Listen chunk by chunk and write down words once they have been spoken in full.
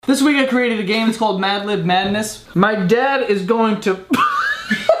This week I created a game. It's called Mad Lib Madness. My dad is going to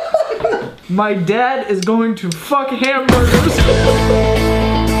fuck hamburgers.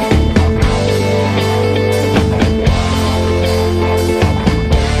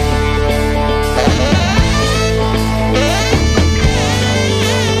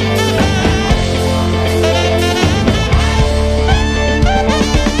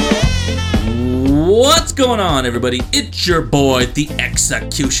 What's going on, everybody? It's your boy, the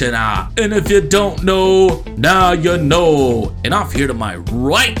Executioner. And if you don't know, now you know. And off here to my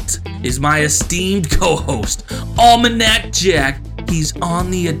right is my esteemed co-host, Almanac Jack. He's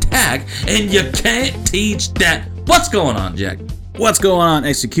on the attack, and you can't teach that. What's going on, Jack? What's going on,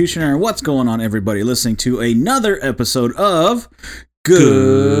 Executioner? What's going on, everybody listening to another episode of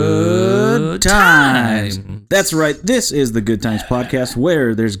Good Times. That's right, this is the Good Times podcast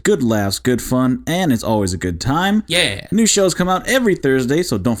where there's good laughs, good fun, and it's always a good time. Yeah. New shows come out every Thursday,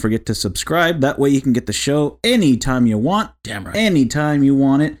 so don't forget to subscribe. That way you can get the show anytime you want. Damn right. Anytime you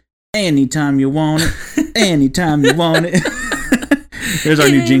want it. Anytime you want it. Anytime you want it. There's our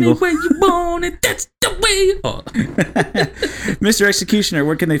new jingle. Anywhere you want it, that's the way. Oh. Mr. Executioner,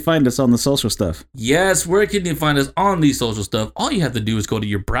 where can they find us on the social stuff? Yes, where can you find us on the social stuff? All you have to do is go to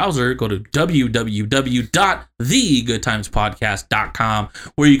your browser, go to www.thegoodtimespodcast.com,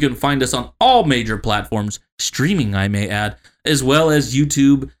 where you can find us on all major platforms, streaming, I may add, as well as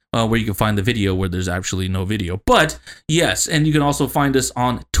YouTube, where you can find the video where there's actually no video. But yes, and you can also find us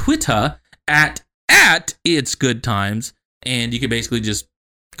on Twitter at It's Good Times. And you can basically just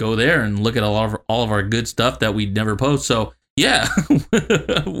go there and look at all of our good stuff that we never post. So, yeah.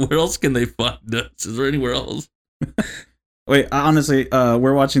 Where else can they find us? Is there anywhere else? Wait, honestly,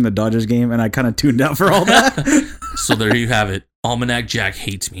 we're watching the Dodgers game, and I kind of tuned out for all that. So there you have it. Almanac Jack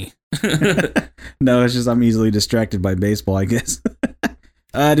hates me. No, it's just I'm easily distracted by baseball, I guess.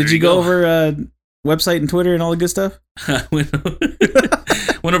 Did you go over website and Twitter and all the good stuff?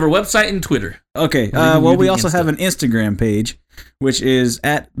 Went over website and Twitter. Okay. Well, we also have an Instagram page, which is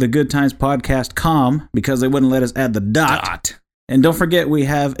at the Good Times Podcast.com, because they wouldn't let us add the dot. And don't forget, we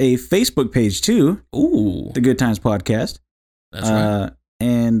have a Facebook page too. Ooh, the Good Times Podcast. That's right.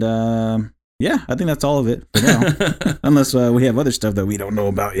 And yeah, I think that's all of it for now, unless we have other stuff that we don't know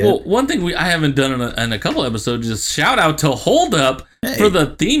about yet. Well, one thing I haven't done in a couple episodes is shout out to Hold Up for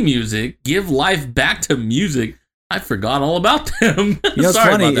the theme music. Give life back to music. I forgot all about them. You know what's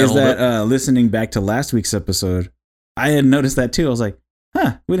funny is that listening back to last week's episode, I had noticed that too. I was like,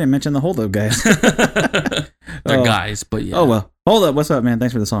 huh, we didn't mention the Hold Up guys. They're guys, but yeah. Oh, well. Hold Up, what's up, man?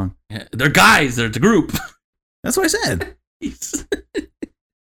 Thanks for the song. Yeah, they're guys. They're the group. That's what I said. It's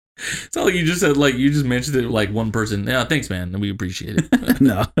not like you just said, like, you just mentioned it like one person. Yeah, thanks, man. We appreciate it.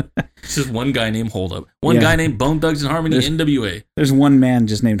 No. It's just one guy named Hold Up. One guy named Bone Thugs and Harmony, NWA. There's one man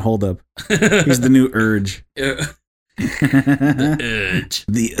just named Hold Up. He's the new Urge. Yeah. The Urge.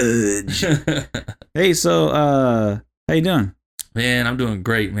 The Urge. Hey, so, how you doing? Man, I'm doing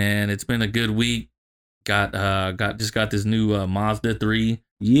great, man. It's been a good week. Got this new Mazda 3.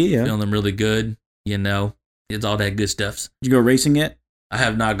 Yeah. Feeling really good. You know, it's all that good stuff. Did you go racing yet? I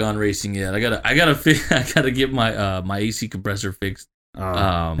have not gone racing yet. I gotta get my AC compressor fixed.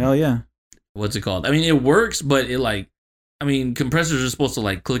 Oh, hell yeah. What's it called? I mean, it works, but compressors are supposed to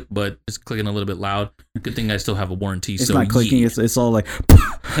like click, but it's clicking a little bit loud. Good thing I still have a warranty. It's not clicking. Yeah. It's all like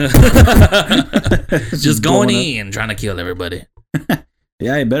just going in, trying to kill everybody.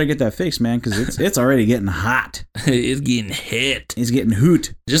 Yeah, you better get that fixed, man, because it's already getting hot. It's getting hot. It's getting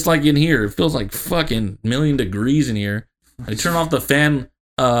hoot. Just like in here, it feels like fucking million degrees in here. I turned off the fan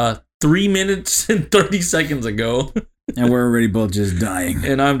 3 minutes and 30 seconds ago. And we're already both just dying.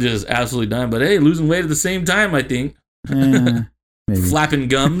 And I'm just absolutely dying. But hey, losing weight at the same time, I think. Maybe. Flapping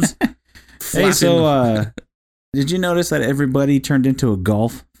gums. Hey, so did you notice that everybody turned into a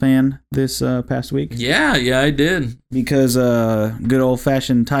golf fan this past week? Yeah, I did. Because good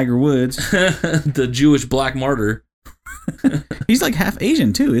old-fashioned Tiger Woods. The Jewish black martyr. He's like half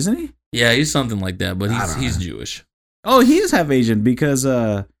Asian too, isn't he? Yeah, he's something like that, but he's Jewish. Oh, he is half Asian because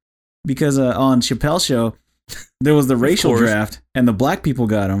on Chappelle's show, there was the racial draft, and the black people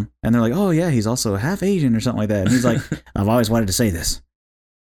got him, and they're like, oh yeah, he's also half Asian or something like that. And he's like, I've always wanted to say this.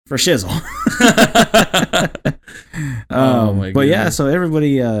 For shizzle. Oh my god. But yeah, so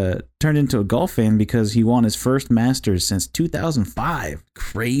everybody turned into a golf fan because he won his first Masters since 2005.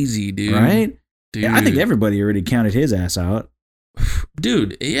 Crazy, dude. Right? Dude. Yeah, I think everybody already counted his ass out.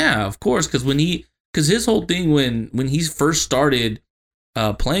 Dude, yeah, of course, because his whole thing when he first started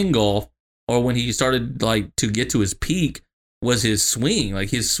playing golf, or when he started like to get to his peak, was his swing.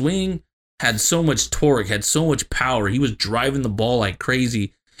 Like his swing had so much torque, had so much power. He was driving the ball like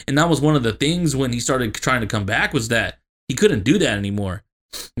crazy. And that was one of the things when he started trying to come back was that he couldn't do that anymore.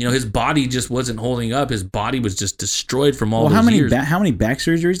 You know, his body just wasn't holding up. His body was just destroyed from all those years. How many back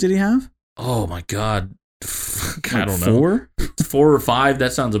surgeries did he have? Oh my God. I don't know. 4 or 5.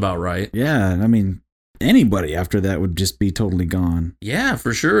 That sounds about right. Yeah. I mean, anybody after that would just be totally gone. Yeah,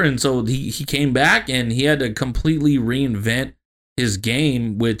 for sure. And so he came back and he had to completely reinvent his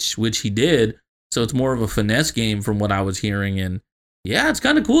game, which he did. So it's more of a finesse game from what I was hearing. And yeah, it's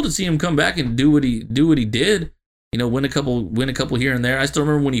kind of cool to see him come back and do what he did. You know, win a couple here and there. I still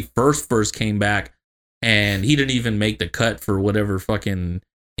remember when he first came back and he didn't even make the cut for whatever fucking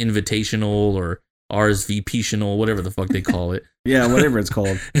invitational or RSVP-tional, whatever the fuck they call it. Yeah, whatever it's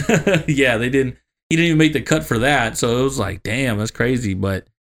called. Yeah, he didn't even make the cut for that. So it was like, damn, that's crazy. But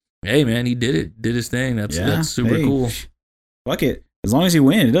hey, man, he did his thing. That's super cool. Fuck it. As long as you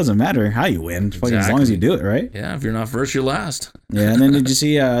win, it doesn't matter how you win. Exactly. As long as you do it, right? Yeah, if you're not first, you're last. Yeah, and then did you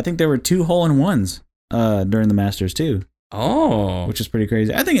see, I think there were 2 hole-in-ones during the Masters too. Oh. Which is pretty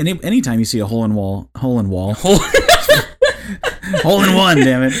crazy. I think anytime you see a hole-in-one, damn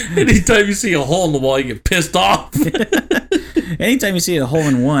it. Anytime you see a hole in the wall, you get pissed off. Anytime you see a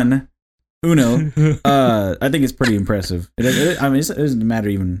hole-in-one, Uno, I think it's pretty impressive. It doesn't matter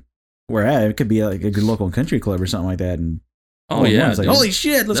even where at. It could be like a good local country club or something like that. And oh yeah, it's like, holy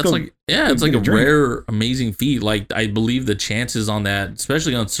shit, let's go. It's like a rare, amazing feat. Like I believe the chances on that,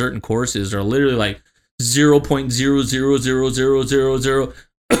 especially on certain courses, are literally like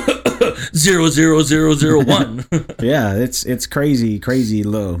 0.00000000001. Yeah, it's crazy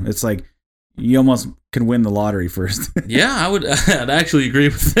low. It's like you almost can win the lottery first. Yeah, I'd actually agree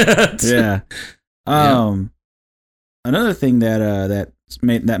with that. Yeah. Another thing that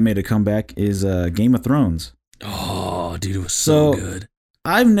made a comeback is Game of Thrones. Oh, dude, it was so good.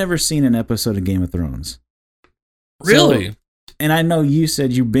 I've never seen an episode of Game of Thrones. Really? And I know you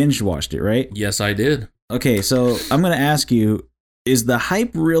said you binge watched it, right? Yes, I did. Okay, so I'm going to ask you, is the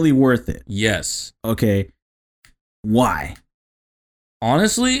hype really worth it? Yes. Okay. Why?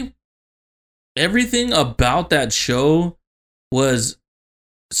 Honestly, everything about that show was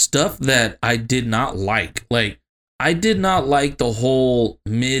stuff that I did not like. Like, I did not like the whole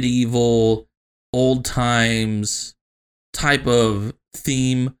medieval, old times type of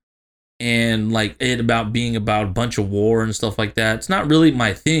theme and like it about being about a bunch of war and stuff like that. It's not really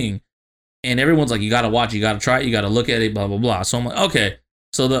my thing. And everyone's like, you got to watch it, you got to try it, you got to look at it, blah, blah, blah. So I'm like, okay.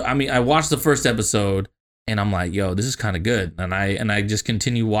 So I watched the first episode and I'm like, yo, this is kind of good. And I just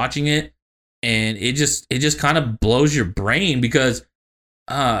continue watching it and it just kind of blows your brain because,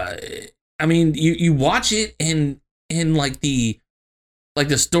 you watch it and like the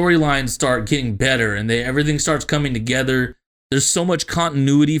storylines start getting better and everything starts coming together. There's so much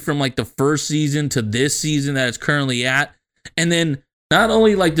continuity from like the first season to this season that it's currently at. And then not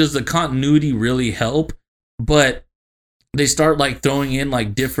only like does the continuity really help, but they start like throwing in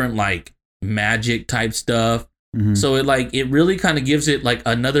like different like magic type stuff. Mm-hmm. So it really kind of gives it like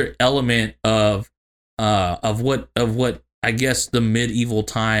another element of what I guess the medieval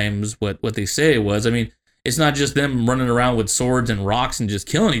times, what they say it was. I mean, it's not just them running around with swords and rocks and just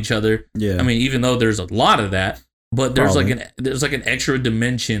killing each other. Yeah. I mean, even though there's a lot of that, but there's there's an extra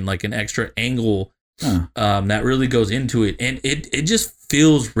dimension, like an extra angle that really goes into it, and it just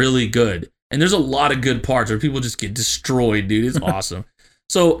feels really good. And there's a lot of good parts where people just get destroyed, dude. It's awesome.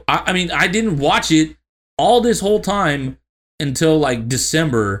 So I didn't watch it all this whole time until like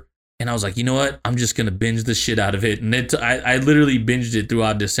December, and I was like, you know what? I'm just gonna binge the shit out of it. And I literally binged it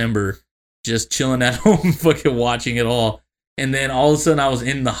throughout December, just chilling at home, fucking watching it all. And then all of a sudden I was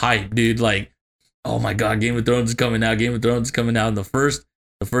in the hype, dude. Like, oh my God, Game of Thrones is coming out. Game of Thrones is coming out. And the first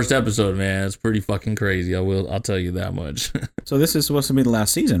episode, man, it's pretty fucking crazy. I'll tell you that much. So this is supposed to be the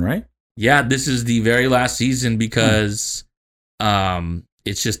last season, right? Yeah, this is the very last season because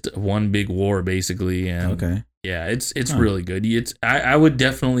it's just one big war basically. And okay. Yeah, it's really good. I would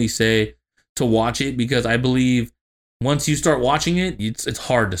definitely say to watch it because I believe once you start watching it, it's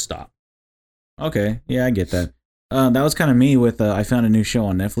hard to stop. Okay, yeah, I get that. That was kind of me with I found a new show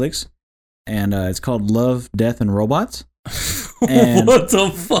on Netflix, and it's called Love, Death, and Robots. And what the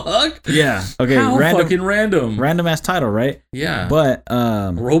fuck? Yeah. Okay. How fucking random. Random ass title, right? Yeah. But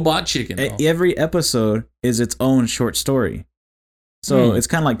Robot Chicken. Every episode is its own short story. So it's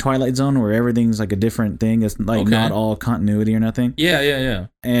kind of like Twilight Zone, where everything's like a different thing. It's like not all continuity or nothing. Yeah.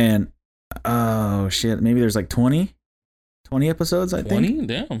 And oh shit, maybe there's like 20 episodes. I think 20.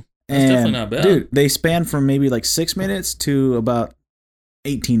 Damn. That's definitely not bad. Dude, they span from maybe like 6 minutes to about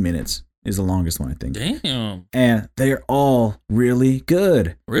 18 minutes is the longest one, I think. Damn. And they're all really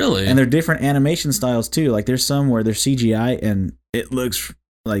good. Really? And they're different animation styles too. Like there's some where they're CGI and it looks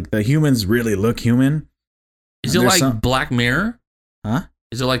like the humans really look human. Is it like Black Mirror? Huh?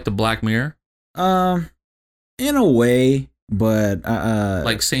 Is it like the Black Mirror? In a way, but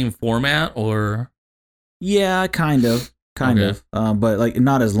like same format or? Yeah, kind of. But like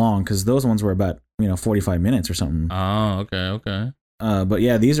not as long because those ones were about 45 minutes or something. Oh, okay. But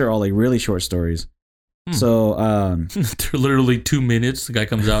yeah, these are all like really short stories. So they're literally 2 minutes. The guy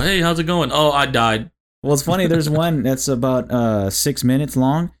comes out, hey, how's it going? Oh, I died. Well, it's funny. There's one that's about 6 minutes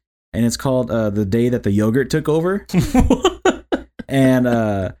long, and it's called "The Day That the Yogurt Took Over." And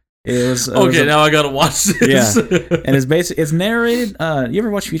it was okay. Now I gotta watch this. Yeah, and it's narrated. You ever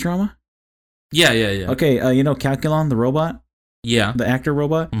watch Futurama? Yeah. Okay, Calculon, the robot. Yeah, the actor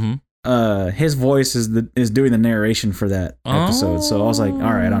robot. Mm-hmm. His voice is doing the narration for that episode. So I was like, all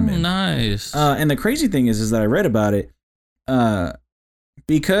right, I'm in. Nice. And the crazy thing is that I read about it,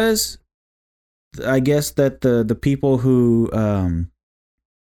 because I guess that the people who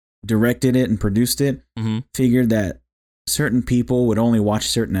directed it and produced it figured that certain people would only watch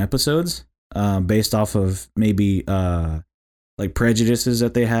certain episodes based off of maybe like prejudices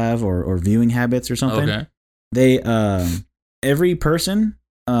that they have or viewing habits or something. Okay. They every person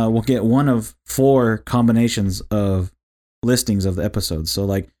will get one of 4 combinations of listings of the episodes. So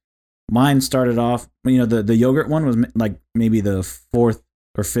like mine started off, the yogurt one was like maybe the 4th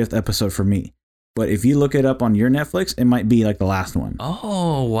or 5th episode for me. But if you look it up on your Netflix, it might be like the last one.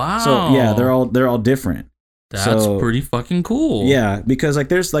 Oh, wow. So yeah, they're all different. That's pretty fucking cool. Yeah, because like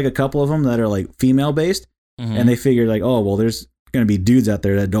there's like a couple of them that are like female based, and they figured like, oh well, there's gonna be dudes out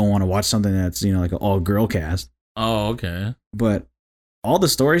there that don't want to watch something that's like an all girl cast. Oh, okay. But all the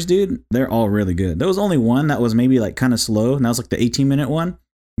stories, dude, they're all really good. There was only one that was maybe like kind of slow, and that was like the 18-minute one.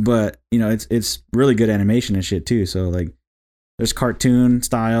 But it's really good animation and shit too. So like, there's cartoon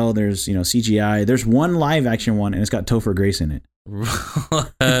style, there's CGI. There's one live action one, and it's got Topher Grace in it.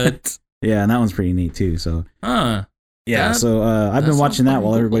 What? Yeah, and that one's pretty neat too. So, yeah. So I've been watching that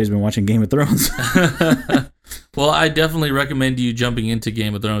while everybody's been watching Game of Thrones. Well, I definitely recommend you jumping into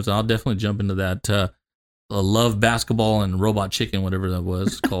Game of Thrones. I'll definitely jump into that. Love Basketball and Robot Chicken, whatever that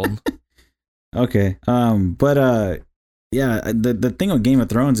was called. Okay. But yeah. The thing with Game of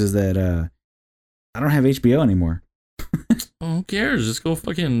Thrones is that I don't have HBO anymore. Who cares? Just go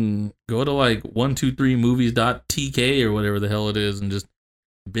to like 123movies.tk or whatever the hell it is and just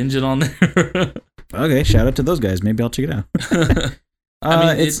binge it on there. Okay, shout out to those guys. Maybe I'll check it out.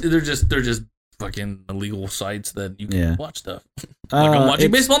 I mean, they're just fucking illegal sites that you can watch stuff. Like I'm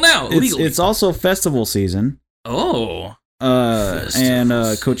watching baseball now. It's also festival season. Oh. And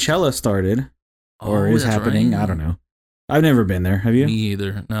Coachella started or is happening. Right. I don't know. I've never been there. Have you? Me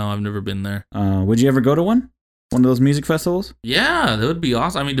either. No, I've never been there. Would you ever go to one? One of those music festivals? Yeah, that would be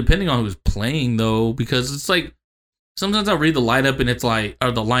awesome. I mean, depending on who's playing though, because it's like sometimes I'll read the lineup and it's like,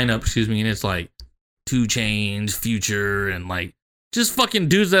 or the lineup, excuse me, and it's like 2 Chainz, Future, and like just fucking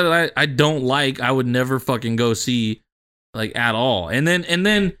dudes that I don't like. I would never fucking go see like at all. And then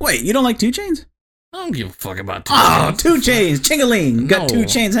wait, you don't like 2 Chainz? I don't give a fuck about 2 Chainz. Oh, 2 Chainz, ching-a-ling. Got 2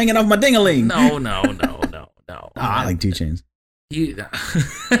 Chainz hanging off my ding-a-ling. No. Oh, I like 2 Chainz.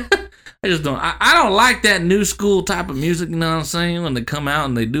 I just don't. I don't like that new school type of music. You know what I'm saying? When they come out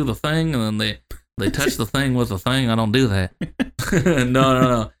and they do the thing and then they touch the thing with the thing. I don't do that.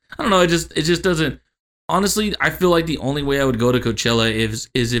 No. I don't know. It just doesn't. Honestly, I feel like the only way I would go to Coachella is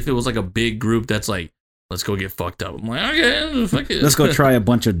if it was like a big group that's like, let's go get fucked up. I'm like, okay, fuck it. Let's go try a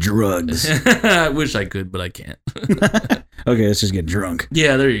bunch of drugs. I wish I could, but I can't. Okay, let's just get drunk.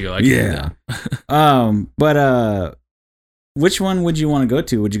 Yeah, there you go. I can do that. But which one would you want to go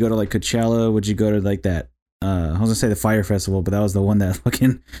to? Would you go to like Coachella? Would you go to like that? I was gonna say the Fire Festival, but that was the one that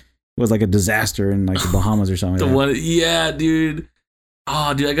fucking was like a disaster in like the Bahamas or something. Yeah, dude.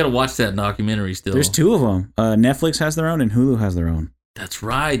 Oh, dude, I gotta watch that documentary still. There's 2 of them. Netflix has their own and Hulu has their own. That's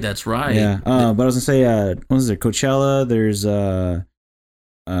right. Yeah. But I was gonna say, what is there? Coachella. There's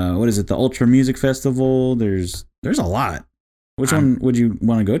what is it? The Ultra Music Festival. There's a lot. Which one would you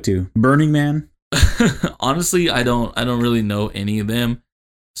want to go to? Burning Man. Honestly, I don't really know any of them.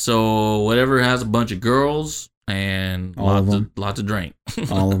 So whatever has a bunch of girls and lots of drink.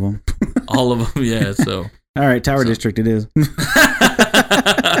 All of them. All of them. Yeah. So. All right, Tower District it is.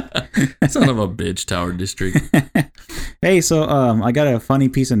 Son of a bitch, Tower District. Hey, so I got a funny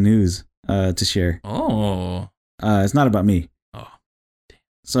piece of news to share. Oh. It's not about me. Oh. Damn.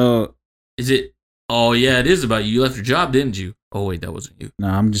 So. Is it? Oh yeah, it is about you. You left your job, didn't you? Oh wait, that wasn't you. No,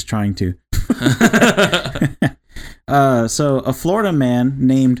 I'm just trying to. So a Florida man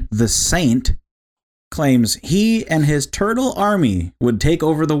named the Saint claims he and his turtle army would take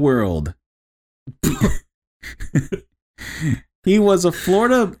over the world. He was at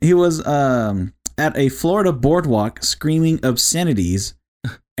a Florida boardwalk screaming obscenities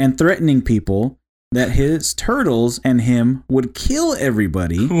and threatening people that his turtles and him would kill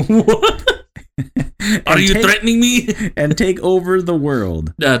everybody. What? Are you threatening me? And take over the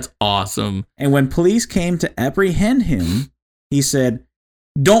world. That's awesome. And when police came to apprehend him, he said,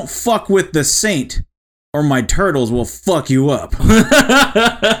 "Don't fuck with the saint or my turtles will fuck you up."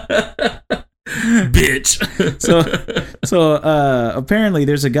 Bitch. So apparently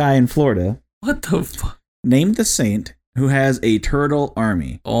there's a guy in Florida. What the fuck? Named the Saint who has a turtle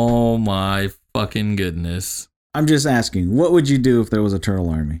army. Oh my fucking goodness. I'm just asking, what would you do if there was a turtle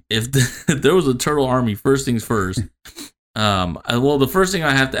army? If there was a turtle army, first things first. Well, the first thing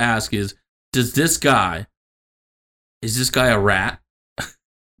I have to ask is this guy a rat?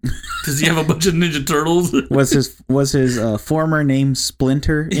 Does he have a bunch of Ninja Turtles? Was his former name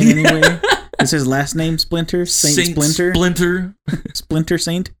Splinter in any way? Is his last name Splinter? Saint Splinter? Splinter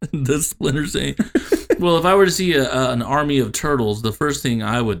Saint? The Splinter Saint. Well, if I were to see an army of turtles, the first thing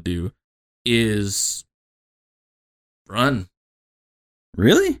I would do is run.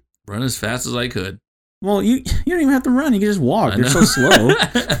 Really? Run as fast as I could. Well, you don't even have to run. You can just walk. You're so slow.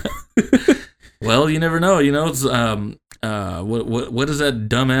 Well, you never know. You know, it's what is that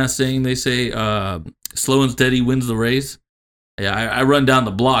dumbass saying they say? Slow and steady wins the race. Yeah, I run down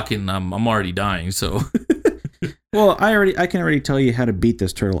the block and I'm already dying. So, well, I can already tell you how to beat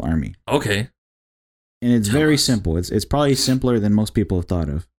this turtle army. Okay, and it's very simple. It's probably simpler than most people have thought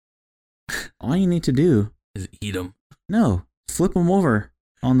of. All you need to do is eat them. No, flip them over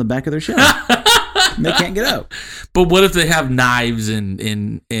on the back of their shell. They can't get out. But what if they have knives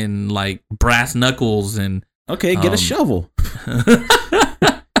and like brass knuckles and? Okay, get a shovel. And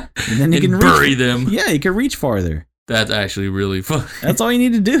then you can bury them. Yeah, you can reach farther. That's actually really fun. That's all you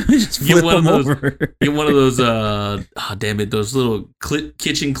need to do. Just flip them over. Get one of those, damn it, those little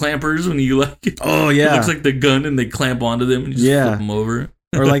kitchen clampers when you like. Oh yeah. It looks like the gun and they clamp onto them and you just flip them over.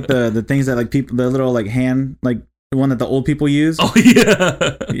 Or like the things that like people, the little like hand, like the one that the old people use. Oh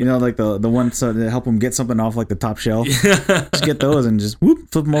yeah. You know, like the ones to help them get something off like the top shelf. Yeah. Just get those and just whoop,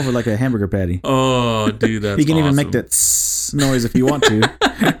 flip them over like a hamburger patty. Oh, dude, that's You can awesome. even make that noise if you want to.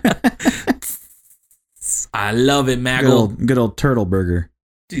 I love it, Maggle. Good old turtle burger.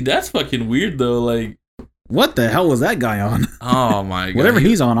 Dude, that's fucking weird though. Like, what the hell was that guy on? Oh my god. Whatever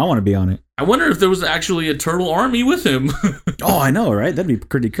he's on, I want to be on it. I wonder if there was actually a turtle army with him. Oh, I know, right? That'd be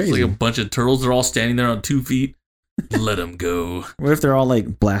pretty crazy. It's like a bunch of turtles. They're all standing there on 2 feet. Let them go. What if they're all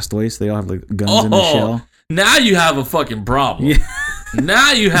like Blastoise? They all have like guns in the shell. Now you have a fucking problem. Yeah.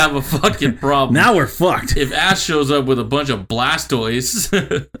 Now you have a fucking problem. Now we're fucked. If Ash shows up with a bunch of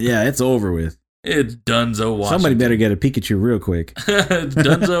Blastoise. Yeah, it's over with. It's Dunzo Washington. Somebody better get a Pikachu real quick. It's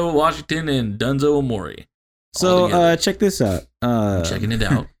Dunzo Washington and Dunzo Amori. So check this out. Checking it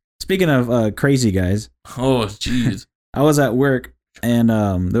out. Speaking of crazy guys. Oh, jeez. I was at work and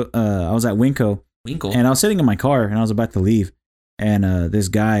I was at Winco. And I was sitting in my car and I was about to leave. And this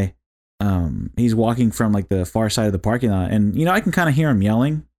guy, he's walking from like the far side of the parking lot. And, you know, I can kind of hear him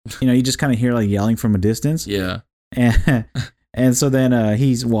yelling. You know, you just kind of hear like yelling from a distance. Yeah. And so then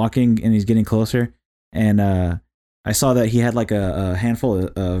he's walking and he's getting closer. And I saw that he had like a handful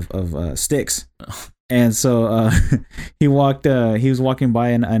of sticks. And so he was walking by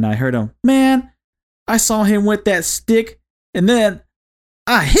and I heard him, "Man, I saw him with that stick. And then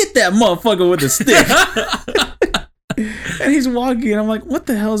I hit that motherfucker with the stick." And he's walking and I'm like, what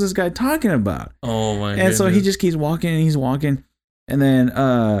the hell is this guy talking about? Oh my god. And so he just keeps walking and he's walking. And then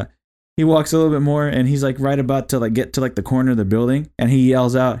he walks a little bit more and he's like right about to like get to like the corner of the building and he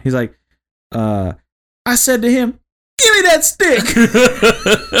yells out, he's like, I said to him, "Give me that stick."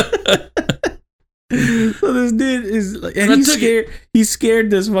 So this dude is like, and he scared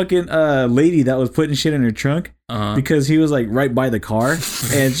this fucking lady that was putting shit in her trunk because he was like right by the car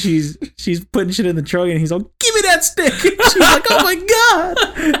and she's putting shit in the trunk and he's like, "Give me that stick." She's like, "Oh my god."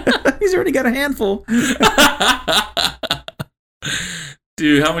 He's already got a handful.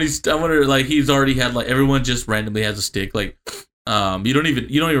 Dude, how many? I wonder. Like, he's already had like everyone just randomly has a stick. Like, you don't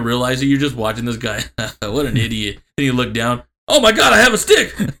even realize it. You're just watching this guy. What an idiot! And you look down. Oh my god, I have a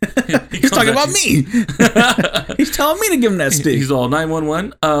stick. He's talking about me. He's telling me to give him that stick. He's all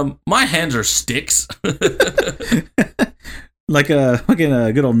 911. My hands are sticks. Like a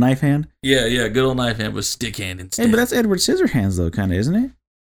fucking good old knife hand. Yeah, good old knife hand with stick hand instead. Hey, but that's Edward Scissorhands though, kind of, isn't it?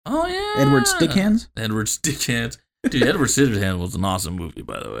 Oh yeah, Edward Stickhands. Edward Stickhands. Dude, Edward Scissorhands was an awesome movie,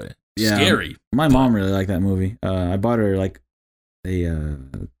 by the way. Yeah, scary. My mom really liked that movie. I bought her like a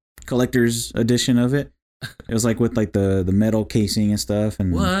collector's edition of it. It was like with like the metal casing and stuff.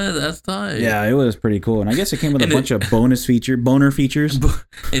 And What? That's tight. yeah, it was pretty cool. And I guess it came with a bunch of boner features.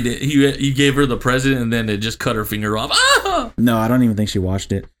 And you gave her the present, and then it just cut her finger off. Ah! No, I don't even think she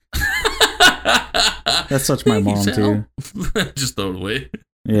watched it. That's such my mom too. Just throw it away.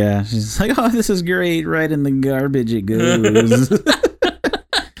 Yeah, she's like, "Oh, this is great. Right in the garbage it goes."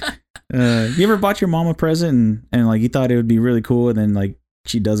 You ever bought your mom a present and like you thought it would be really cool, and then like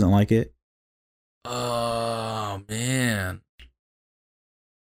she doesn't like it? Oh man.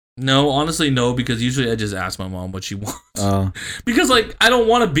 No, honestly, no, because usually I just ask my mom what she wants. Because like I don't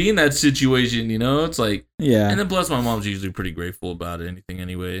want to be in that situation, you know? It's like yeah. And then plus my mom's usually pretty grateful about anything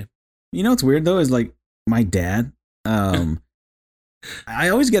anyway. You know what's weird though is like my dad. I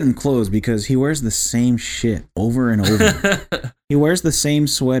always get him clothes because he wears the same shit over and over. He wears the same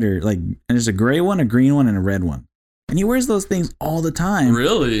sweater, like, and there's a gray one, a green one, and a red one, and he wears those things all the time.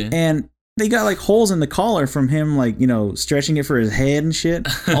 Really? And they got like holes in the collar from him, like, you know, stretching it for his head and shit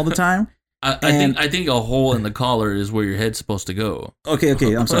all the time. I think a hole in the collar is where your head's supposed to go. Okay,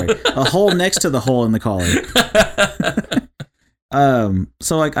 I'm sorry. A hole next to the hole in the collar.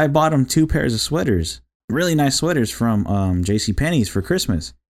 So like I bought him 2 pairs of sweaters. Really nice sweaters from JCPenney's for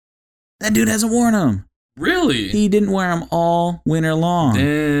Christmas. That dude hasn't worn them. Really? He didn't wear them all winter long.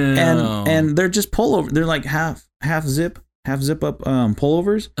 Damn. And they're just pullover. They're like half zip up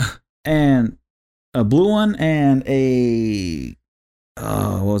pullovers, and a blue one and a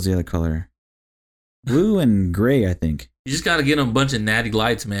what was the other color? Blue and gray, I think. You just gotta get him a bunch of natty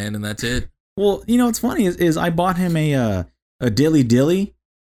lights, man, and that's it. Well, you know what's funny is I bought him a Dilly Dilly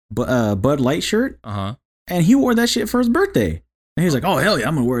Bud Light shirt. And he wore that shit for his birthday. And he's like, "Oh hell yeah,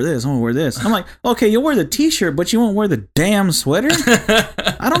 I'm gonna wear this. I'm like, "Okay, you'll wear the t-shirt, but you won't wear the damn sweater."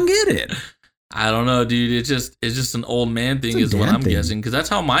 I don't get it. I don't know, dude. It's just an old man thing, is what I'm guessing. Because that's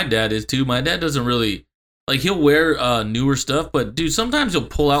how my dad is too. My dad doesn't really like. He'll wear newer stuff, but dude, sometimes he'll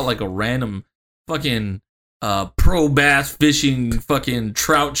pull out like a random fucking pro bass fishing fucking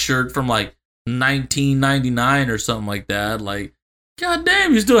trout shirt from like 1999 or something like that. Like, god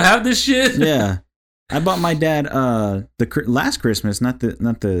damn, you still have this shit? Yeah. I bought my dad the last Christmas, not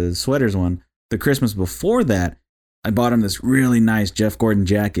the sweaters one. The Christmas before that, I bought him this really nice Jeff Gordon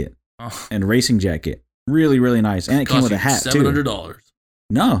jacket and racing jacket. Really, really nice, and it came with a hat too. $700.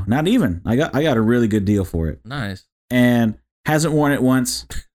 No, not even. I got a really good deal for it. Nice. And hasn't worn it once.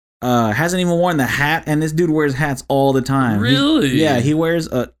 Hasn't even worn the hat, and this dude wears hats all the time. Really? He wears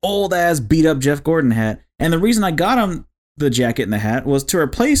an old ass beat up Jeff Gordon hat. And the reason I got him the jacket and the hat was to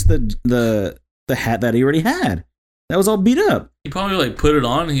replace the hat that he already had. That was all beat up. He probably like put it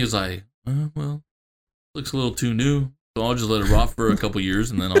on and he was like, well, looks a little too new. So I'll just let it rot for a couple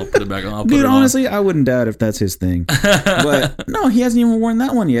years and then I'll put it back on. Dude, honestly, I wouldn't doubt if that's his thing. But no, he hasn't even worn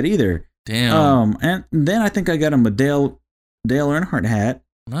that one yet either. Damn. And then I think I got him a Dale Earnhardt hat.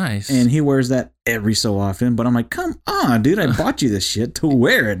 Nice. And he wears that every so often. But I'm like, come on, dude, I bought you this shit to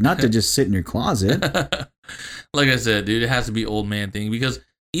wear it, not to just sit in your closet. Like I said, dude, it has to be old man thing, because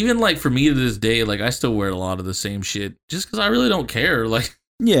even like for me to this day, like I still wear a lot of the same shit just because I really don't care. Like,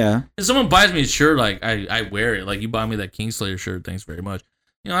 yeah, if someone buys me a shirt, like I wear it. Like you buy me that Kingslayer shirt, thanks very much.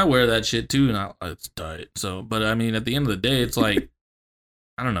 You know, I wear that shit too, and it's tight. So, but I mean, at the end of the day, it's like,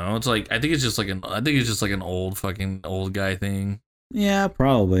 I don't know. It's like I think it's just like an old fucking old guy thing. Yeah,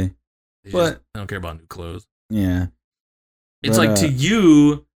 probably. But I don't care about new clothes. Yeah, it's like to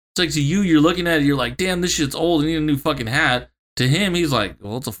you. It's like to you, you're looking at it, you're like, damn, this shit's old. I need a new fucking hat. To him, he's like,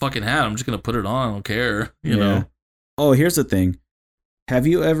 well, it's a fucking hat. I'm just going to put it on. I don't care. You know? Oh, here's the thing. Have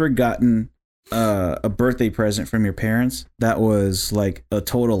you ever gotten a birthday present from your parents that was like a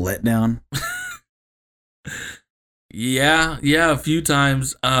total letdown? Yeah, a few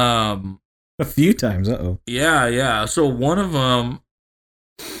times. A few times, Yeah. So one of them,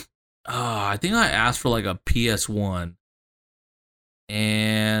 I think I asked for like a PS1.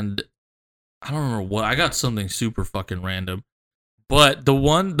 And I don't remember what. I got something super fucking random. But the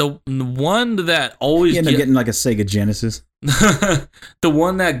one that always ended up getting like a Sega Genesis. The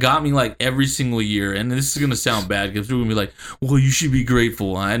one that got me like every single year, and this is gonna sound bad because people are gonna be like, "Well, you should be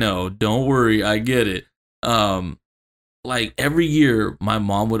grateful." I know, don't worry, I get it. Like every year, my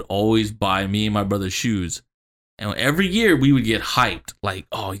mom would always buy me and my brother shoes, and every year we would get hyped, like,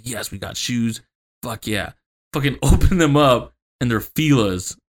 "Oh yes, we got shoes! Fuck yeah!" Fucking open them up, and they're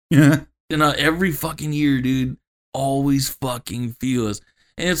Fila's. Yeah. And every fucking year, dude. Always fucking Fila's.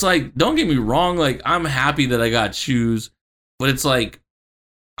 And it's like, don't get me wrong, like I'm happy that I got shoes, but it's like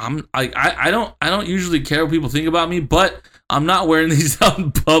I don't usually care what people think about me, but I'm not wearing these out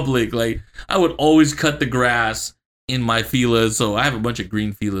in public. Like I would always cut the grass in my Fila's, so I have a bunch of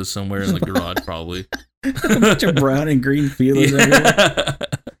green Fila's somewhere in the garage probably. A bunch of brown and green feelers everywhere.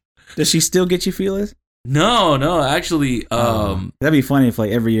 Does she still get you feelers? No, actually, that'd be funny if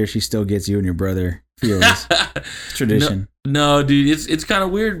like every year she still gets you and your brother feelers. Tradition. No, dude, it's kind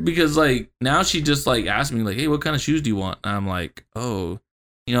of weird because like now she just like asks me like, hey, what kind of shoes do you want? And I'm like, oh,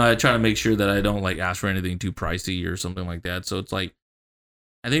 I try to make sure that I don't like ask for anything too pricey or something like that. So it's like,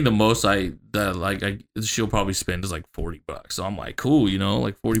 I think the most she'll probably spend is like $40. So I'm like, cool,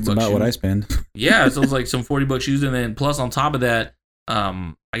 like $40. That's about shoes. what I spend. Yeah, so it's like some $40 shoes, and then plus on top of that,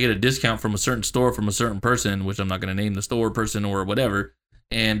 I get a discount from a certain store from a certain person, which I'm not going to name the store person or whatever.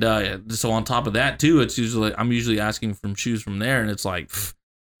 And so on top of that too, I'm usually asking for shoes from there, and it's like,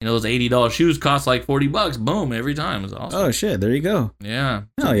 those $80 shoes cost like $40. Boom, every time. It's awesome. Oh shit, there you go. Yeah.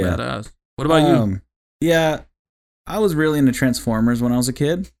 Hell yeah. Badass. What about you? Yeah, I was really into Transformers when I was a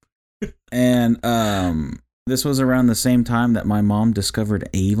kid, and this was around the same time that my mom discovered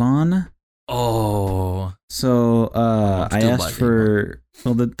Avon. Oh. So I asked for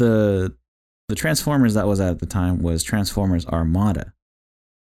the Transformers that was at the time was Transformers Armada.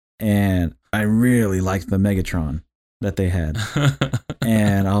 And I really liked the Megatron that they had.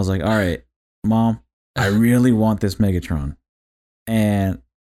 And I was like, all right, Mom, I really want this Megatron. And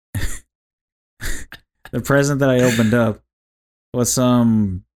the present that I opened up was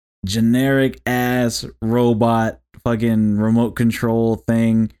some generic ass robot fucking remote control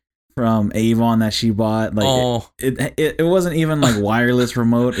thing from Avon that she bought. Like it wasn't even like wireless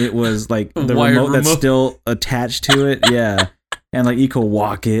remote. It was like the remote that's still attached to it. Yeah. And like you could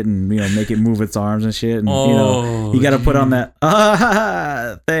walk it and make it move its arms and shit. And you got to put on that.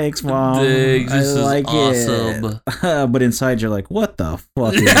 Thanks, Mom. Thanks, I like awesome. it. But inside you're like, what the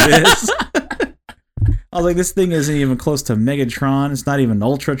fuck is this? I was like, this thing isn't even close to Megatron. It's not even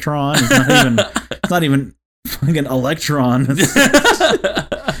Ultratron. It's not even fucking Electron.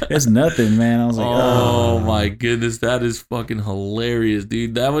 It's nothing, man. I was like, oh my goodness, that is fucking hilarious,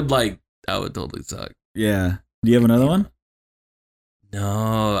 dude. That would totally suck. Yeah. Do you have another one?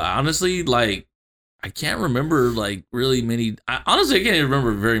 No, honestly, like I can't remember like really many. I can't even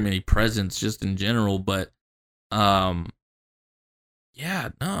remember very many presents just in general. But, yeah,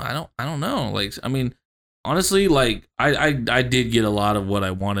 no, I don't know. Like, I mean, honestly, like I did get a lot of what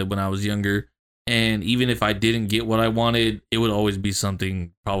I wanted when I was younger, and even if I didn't get what I wanted, it would always be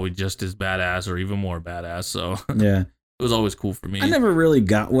something probably just as badass or even more badass. So yeah, it was always cool for me. I never really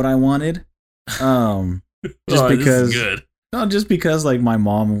got what I wanted, just because. This is good. No, just because like my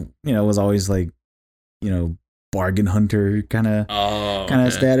mom, was always like, bargain hunter kind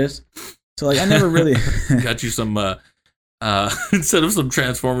of status. So like I never really got you some instead of some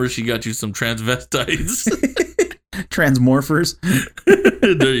Transformers, she got you some transvestites. Transmorphers.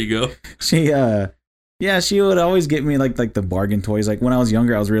 There you go. She would always get me like the bargain toys. Like when I was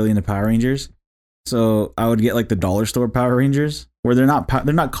younger, I was really into Power Rangers. So I would get like the dollar store Power Rangers, where they're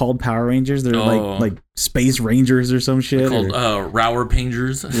not called Power Rangers. They're like Space Rangers or some shit. They're called Rower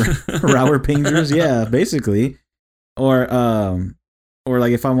Pangers. Rower Pangers, yeah, basically. Or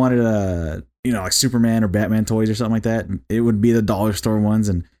like if I wanted like Superman or Batman toys or something like that, it would be the dollar store ones,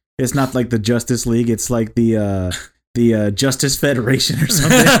 and it's not like the Justice League. It's like the Justice Federation or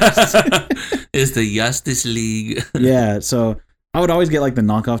something. It's the Justice League. Yeah, so I would always get like the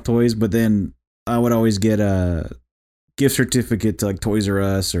knockoff toys, but then I would always get a gift certificate to like Toys R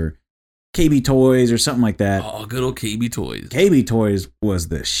Us or KB Toys or something like that. Oh, good old KB Toys. KB Toys was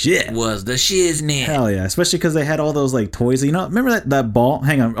the shit. Was the shiznit. Hell yeah, especially because they had all those like toys. Remember that ball?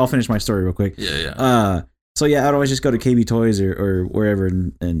 Hang on, I'll finish my story real quick. Yeah. So yeah, I'd always just go to KB Toys or wherever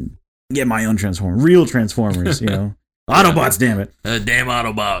and get my own real Transformers. Autobots, damn it. Damn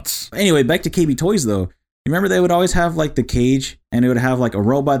Autobots. Anyway, back to KB Toys though. Remember they would always have like the cage, and it would have like a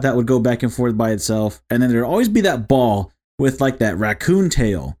robot that would go back and forth by itself, and then there'd always be that ball with like that raccoon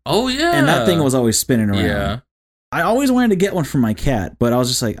tail. Oh yeah. And that thing was always spinning around. Yeah. I always wanted to get one for my cat, but I was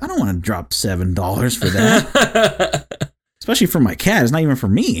just like, I don't want to drop $7 for that. Especially for my cat. It's not even for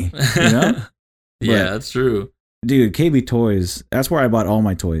me. Yeah, that's true. Dude, KB Toys, that's where I bought all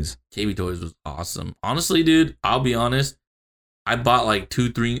my toys. KB Toys was awesome. Honestly, dude, I'll be honest. I bought like two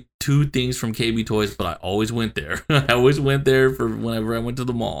things from KB Toys, but I always went there. I always went there for whenever I went to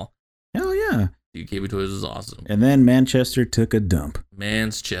the mall. Hell yeah. Dude, KB Toys was awesome. And then Manchester took a dump.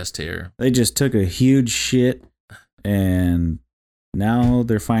 Man's chest hair. They just took a huge shit, and now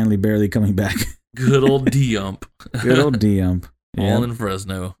they're finally barely coming back. Good old D-ump. Good old D-ump. Yeah. All in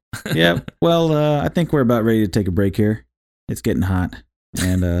Fresno. Yeah. Well, I think we're about ready to take a break here. It's getting hot,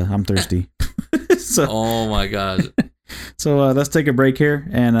 and I'm thirsty. Oh my gosh. So let's take a break here,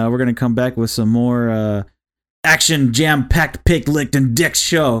 and we're going to come back with some more action jam-packed, pick, licked, and dick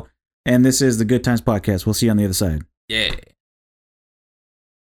show And this is the Good Times Podcast. We'll see you on the other side. Yeah.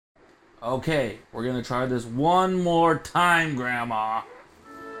 Okay, we're gonna try this one more time, Grandma.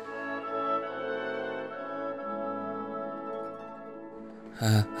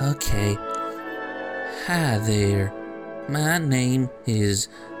 Okay. Hi there. My name is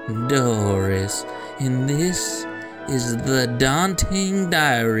Doris, and this is the Daunting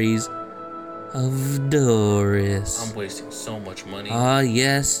Diaries of Doris. I'm wasting so much money. Ah,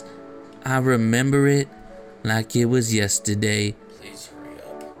 yes. I remember it like it was yesterday. Please hurry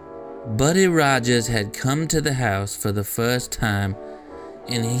up. Buddy Rogers had come to the house for the first time,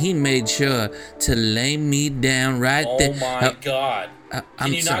 and he made sure to lay me down right there. Oh my God.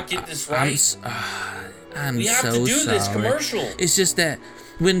 Can you not get this right? I'm we have to do this commercial. It's just that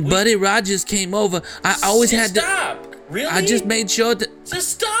when Buddy Rogers came over, I always had to stop. Really? I just made sure that just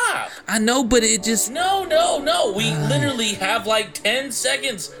stop. I know, but it just no. We literally have like 10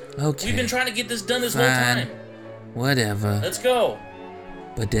 seconds. Okay. We've been trying to get this done this whole time. Whatever. Let's go.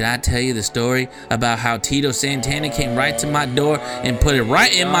 But did I tell you the story about how Tito Santana came right to my door and put it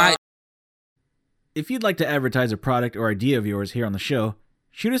right in my... If you'd like to advertise a product or idea of yours here on the show,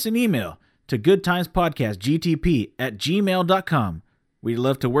 shoot us an email to goodtimespodcastgtp@gmail.com. We'd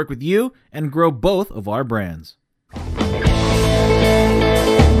love to work with you and grow both of our brands.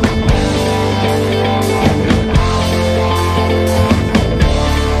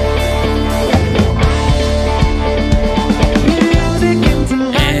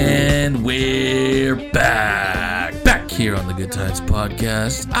 And we're back here on the Good Times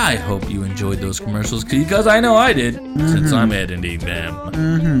Podcast. I hope you enjoyed those commercials because I know I did, since I'm editing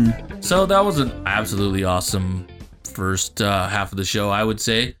them. So that was an absolutely awesome first half of the show, I would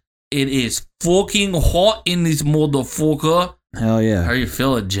say. It is fucking hot in this motherfucker. Hell yeah. How are you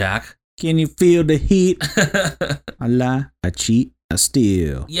feeling, Jack? Can you feel the heat? I lie, I cheat, I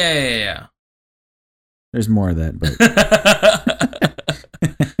steal. Yeah. There's more of that, but...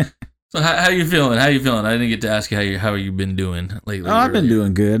 So how you feeling? I didn't get to ask you how you been doing lately. Oh, I've been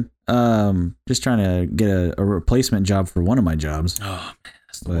doing good. Just trying to get a replacement job for one of my jobs. Oh, man,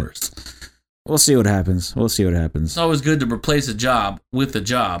 that's the worst. We'll see what happens. It's always good to replace a job with a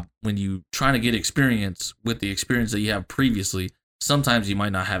job when you trying to get experience with the experience that you have previously. Sometimes you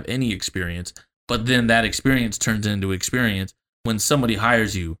might not have any experience, but then that experience turns into experience when somebody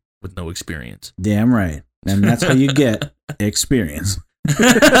hires you with no experience. Damn right. And that's how you get experience.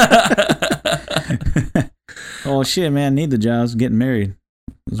 Oh shit, man! Need the jobs. Getting married.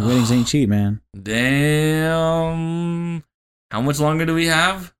 Those weddings ain't cheap, man. Damn. How much longer do we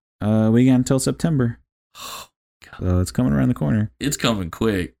have? We got until September. So it's coming around the corner. It's coming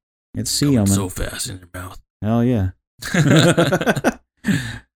quick. It's so fast in your mouth. Hell yeah.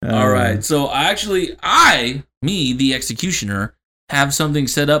 All right. So me, the executioner, have something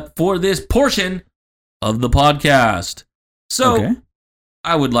set up for this portion of the podcast. So. Okay.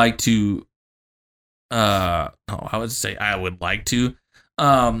 I would like to, I would like to,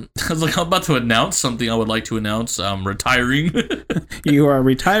 I was like, I'm about to announce something I would like to announce. I'm retiring. You are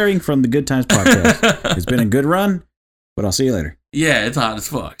retiring from the Good Times Podcast. It's been a good run, but I'll see you later. Yeah, it's hot as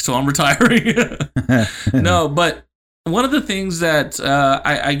fuck, so I'm retiring. No, but one of the things that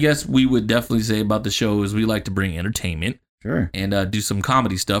I guess we would definitely say about the show is we like to bring entertainment. Sure. And do some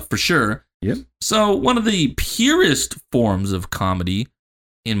comedy stuff for sure. Yep. So one of the purest forms of comedy,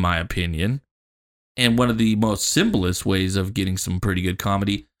 in my opinion, and one of the most simplest ways of getting some pretty good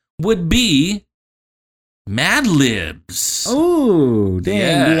comedy would be Mad Libs. Oh, dang,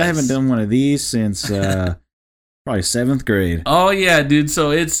 yes. Dude, I haven't done one of these since probably 7th grade. Oh yeah, dude. So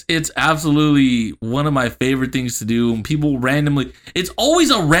it's absolutely one of my favorite things to do. And people randomly, it's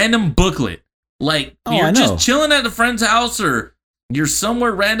always a random booklet. Like you're just chilling at a friend's house or you're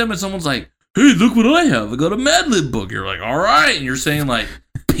somewhere random and someone's like, hey, look what I have. I got a Mad Lib book. You're like, all right. And you're saying like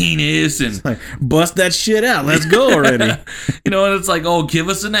penis and like, bust that shit out. Let's go already. And it's like, oh, give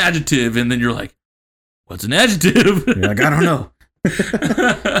us an adjective. And then you're like, what's an adjective? You're like, I don't know.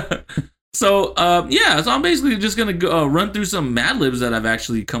 So, so I'm basically just going to run through some Mad Libs that I've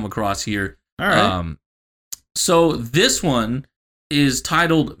actually come across here. All right. So this one is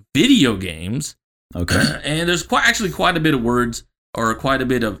titled Video Games. Okay. And there's quite a bit of words or quite a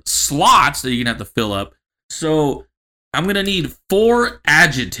bit of slots that you're going to have to fill up. So I'm going to need 4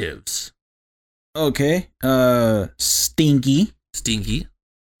 adjectives. Okay. Stinky. Stinky.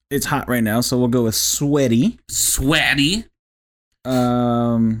 It's hot right now, so we'll go with sweaty. Sweaty.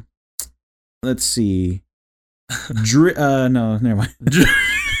 Let's see. No, never mind.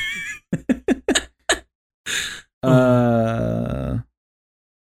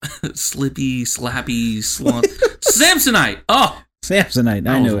 Slippy, slappy, slump. Samsonite. Oh, Samsonite.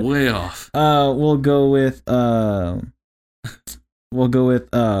 I was knew it. way off. We'll go with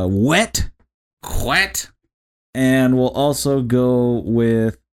wet. Wet. And we'll also go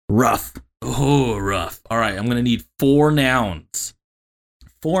with rough. Oh, rough. All right, I'm gonna need 4 nouns.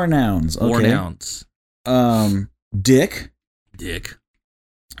 4 nouns. Okay. 4 nouns. Dick. Dick.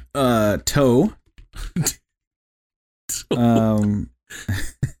 Toe.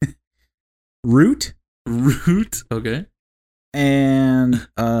 Root. Root. Okay. And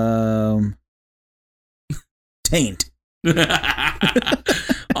taint.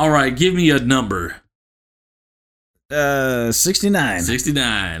 All right, give me a number. 69.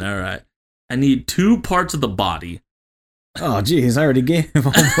 69. All right. I need 2 parts of the body. Oh, geez, I already gave him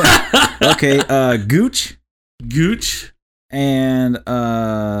all. Okay, gooch. Gooch. And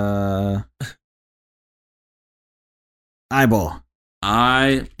eyeball.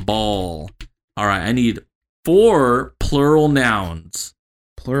 Eyeball. All right, I need 4 plural nouns.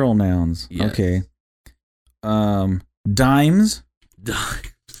 Plural nouns. Yes. Okay. Dimes.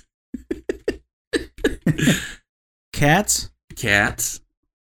 Cats. Cats.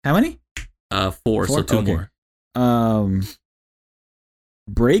 How many? 4, so 2 okay. more.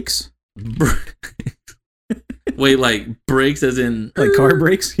 Brakes. Wait, like brakes as in Like car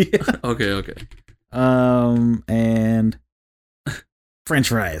brakes? Yeah. Okay. And French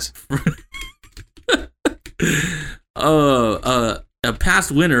fries. A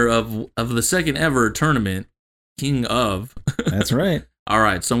past winner of the second ever tournament, King of. That's right. All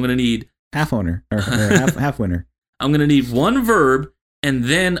right, so I'm gonna need Half owner or half winner. I'm gonna need 1 verb and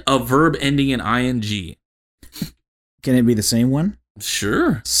then a verb ending in ing. Can it be the same one?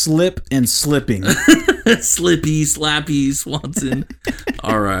 Sure. Slip and slipping. Slippy, slappy, Swanson.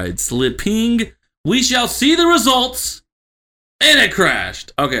 All right, slipping. We shall see the results. And it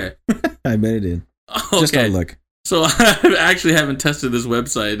crashed. Okay. I bet it did. Okay. Just on look. So I actually haven't tested this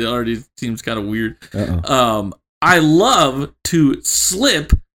website. It already seems kind of weird. Uh-oh. I love to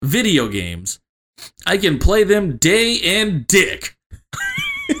slip video games. I can play them day and dick.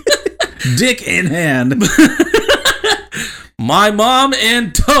 Dick in hand. My mom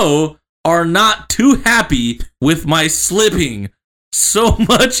and toe are not too happy with my slipping so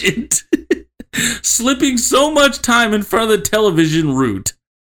much slipping so much time in front of the television route.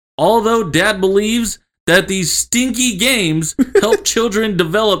 Although dad believes that these stinky games help children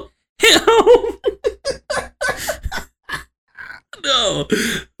develop No.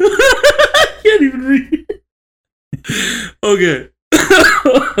 I can't even read. Okay.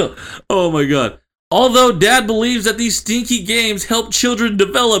 Oh my god. Although dad believes that these stinky games help children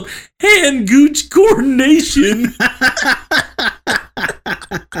develop hand gooch coordination.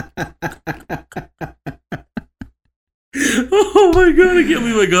 Oh my god, I can't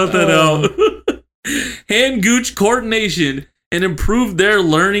believe I got that out. Hand gooch coordination and improve their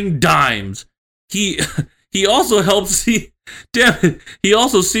learning dimes. He also helps he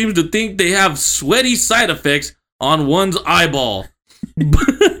also seems to think they have sweaty side effects on one's eyeball.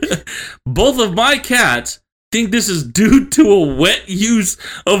 Both of my cats think this is due to a wet use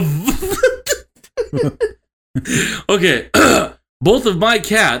of Okay. Both of my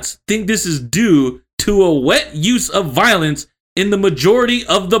cats think this is due to a wet use of violence in the majority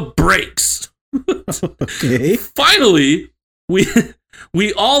of the breaks. Okay. Finally,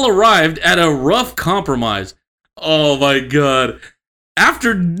 we all arrived at a rough compromise. Oh my god.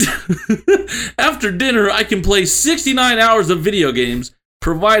 After dinner, I can play 69 hours of video games,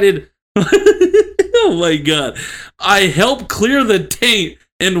 provided oh my god. I help clear the taint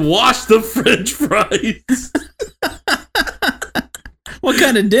and wash the French fries. What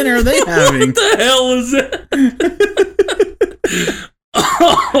kind of dinner are they having? What the hell is that?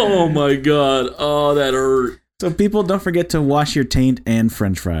 Oh my god. Oh, that hurt. So people, don't forget to wash your taint and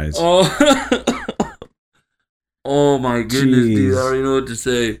French fries. Oh, oh my goodness, Jeez. dude. I don't even know what to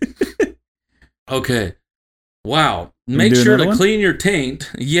say. Okay. Wow. You Make do sure another to one? clean your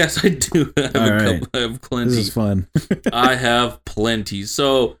taint. Yes, I do. I have All a right. couple. I have plenty. This is fun. I have plenty.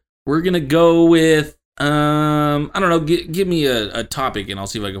 So we're gonna go with I don't know. Give me a topic, and I'll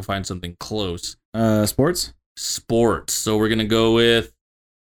see if I can find something close. Sports? Sports. So we're gonna go with.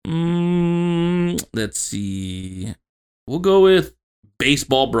 Let's see. We'll go with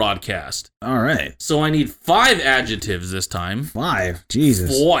baseball broadcast. All right. So I need 5 adjectives this time. 5.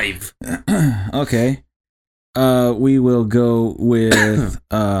 Jesus. 5. Okay. We will go with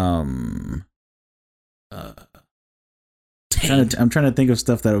Taint. I'm trying to think of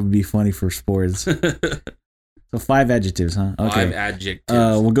stuff that would be funny for sports. So 5 adjectives, huh? Okay. 5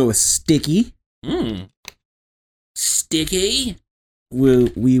 adjectives. We'll go with sticky. Sticky.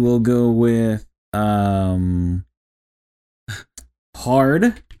 We will go with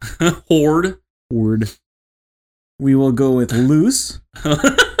Hard. Horde. We will go with loose.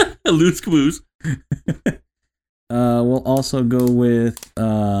 Loose caboose. We'll also go with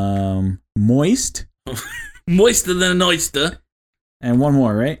moist. Moister than an oyster. And one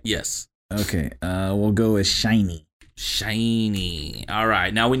more, right? Yes. Okay. We'll go with shiny. Shiny. All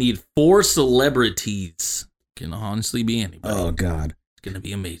right. Now we need 4 celebrities. Can honestly be anybody. Oh God. It's gonna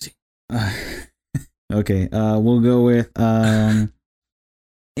be amazing. Okay. We'll go with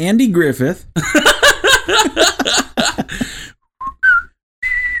Andy Griffith.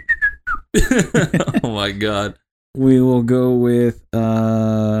 Oh my God. We will go with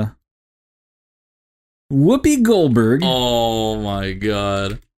Whoopi Goldberg. Oh my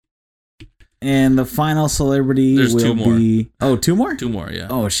God. And the final celebrity There's will 2 more. be... Oh, 2 more? 2 more, yeah.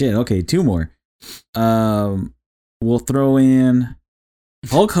 Oh, shit. Okay, 2 more. We'll throw in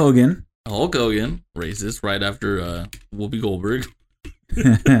Hulk Hogan. Hulk Hogan, racist, right after Whoopi Goldberg.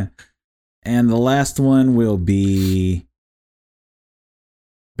 And the last one will be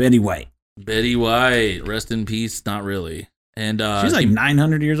Betty White. Betty White, rest in peace. Not really. And She's like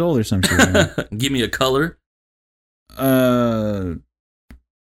 900 years old or some shit. give me a color.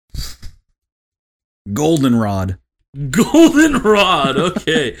 Goldenrod. Goldenrod.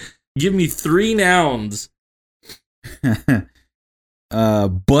 Okay. Give me 3 nouns.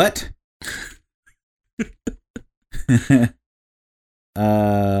 Butt.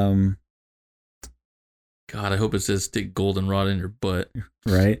 God, I hope it says stick goldenrod in your butt.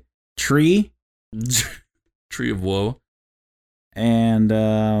 Right. Tree. Tree of woe. And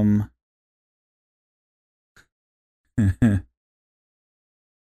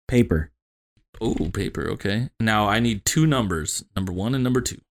paper. Oh, paper. Okay. Now I need 2 numbers. Number 1 and number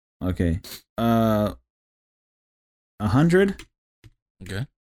 2. Okay. 100 Okay.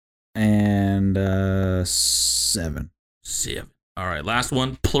 and 7. 7. All right. Last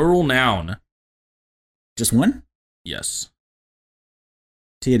one. Plural noun. Just one? Yes.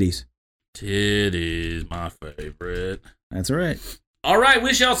 Titties. Titties, my favorite. That's right. All right,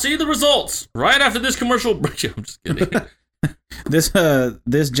 we shall see the results right after this commercial break. I'm just kidding.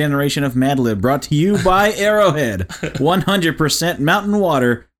 This generation of Mad Lib brought to you by Arrowhead. 100% mountain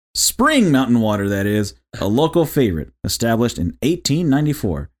water, spring mountain water that is, a local favorite, established in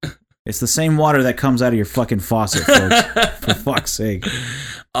 1894. It's the same water that comes out of your fucking faucet, folks. For fuck's sake.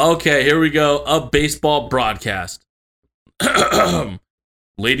 Okay, here we go. A baseball broadcast.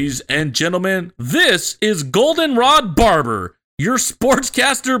 Ladies and gentlemen, this is Goldenrod Barber, your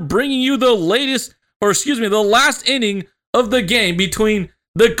sportscaster, bringing you the last inning of the game between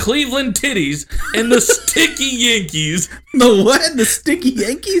the Cleveland Titties and the Sticky Yankees. The what? The Sticky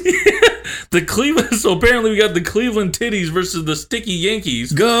Yankees? The Cleveland. So apparently we got the Cleveland Titties versus the Sticky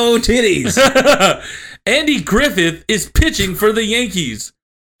Yankees. Go Titties! Andy Griffith is pitching for the Yankees.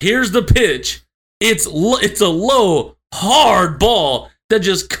 Here's the pitch. It's a low, hard ball that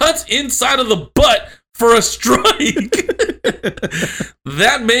just cuts inside of the butt for a strike.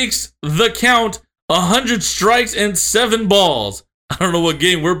 That makes the count 100 strikes and 7 balls. I don't know what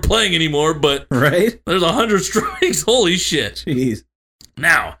game we're playing anymore, but right? There's 100 strikes. Holy shit. Jeez.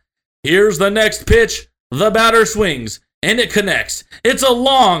 Now, here's the next pitch. The batter swings, and it connects. It's a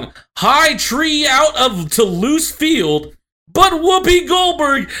long, high tree out to loose field, but Whoopi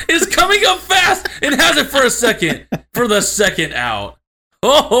Goldberg is coming up fast and has it for the second out.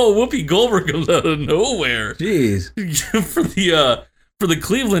 Oh, Whoopi Goldberg comes out of nowhere. Jeez. For the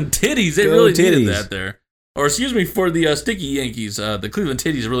Cleveland Titties, they really needed that there. Or excuse me, for the Sticky Yankees, the Cleveland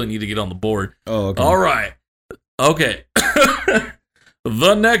Titties really need to get on the board. Oh, okay. All right. Okay.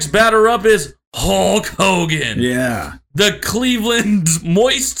 The next batter up is Hulk Hogan. Yeah. The Cleveland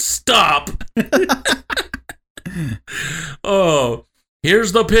moist stop. Oh,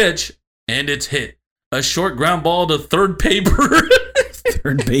 here's the pitch, and it's hit. A short ground ball to third paper.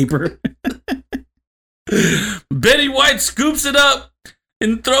 Third paper. Betty White scoops it up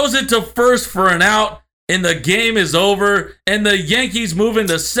and throws it to first for an out, and the game is over, and the Yankees move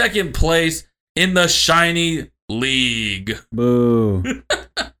into second place in the shiny league. Boo.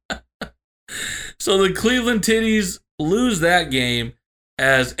 So the Cleveland Titties lose that game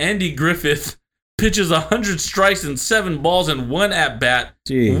as Andy Griffith pitches 100 strikes and 7 balls and 1 at-bat.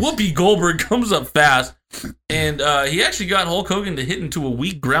 Jeez. Whoopi Goldberg comes up fast, and he actually got Hulk Hogan to hit into a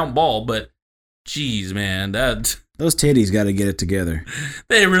weak ground ball, but geez, man, those titties got to get it together.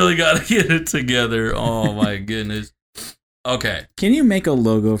 They really got to get it together. Oh, my goodness. Okay. Can you make a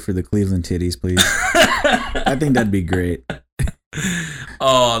logo for the Cleveland Titties, please? I think that'd be great.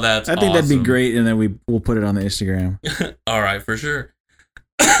 Oh, that's I think that'd be great, and then we'll put it on the Instagram. All right, for sure.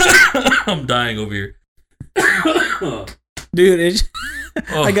 I'm dying over here. Dude,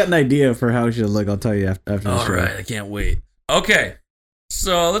 I got an idea for how it should look. I'll tell you after the All show. right, I can't wait. Okay,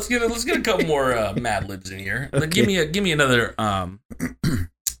 so let's get a couple more Mad Libs in here. Okay. Give me another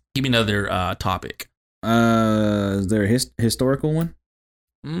topic. Is there a historical one?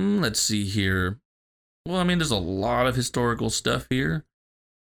 Let's see here. Well, I mean, there's a lot of historical stuff here.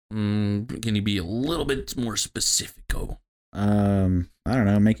 Can you be a little bit more specific? I don't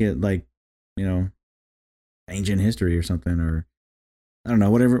know. Make it like, ancient history or something, or I don't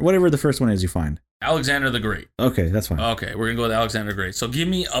know. Whatever the first one is you find. Alexander the Great. Okay, that's fine. Okay, we're gonna go with Alexander the Great. So give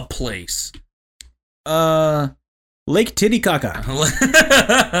me a place. Lake Titicaca.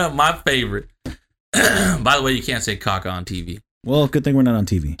 My favorite. By the way, you can't say caca on TV. Well, good thing we're not on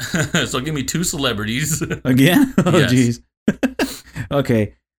TV. So give me 2 celebrities. Again? Oh, Yes. jeez.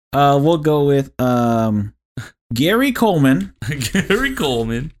 Okay. We'll go with Gary Coleman Gary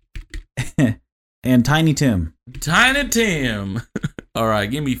Coleman. and Tiny Tim. Tiny Tim. All right,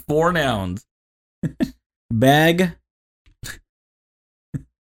 give me 4 nouns. Bag.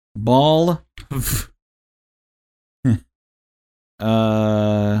 Ball.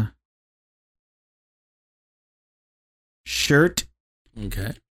 Shirt.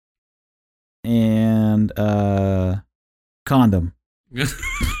 Okay. And condom. I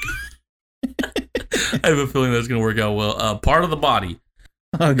have a feeling that's gonna work out well. Part of the body.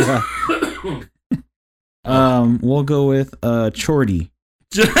 Oh god. We'll go with chorty.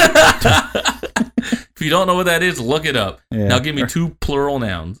 If you don't know what that is, look it up. Yeah. Now give me 2 plural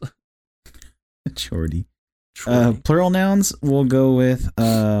nouns. Chorty. Chorty. Plural nouns, we'll go with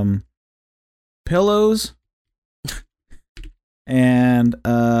pillows and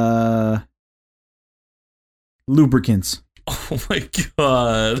lubricants. Oh my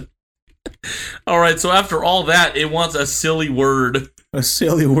god. All right, so after all that, it wants a silly word. A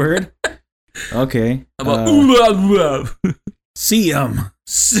silly word? Okay. How about Seum.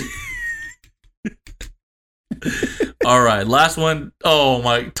 All right, last one. Oh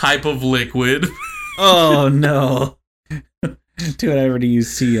my, type of liquid. Oh no. Dude, I already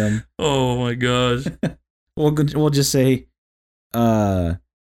used seum. Oh my gosh. We'll just say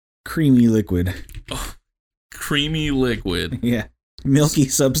creamy liquid. Oh, creamy liquid. Yeah. Milky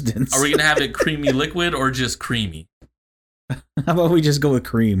substance. Are we gonna have it creamy liquid or just creamy? How about we just go with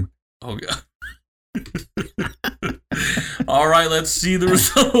cream? Oh god. All right, let's see the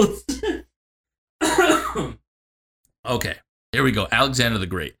results. Okay, here we go. Alexander the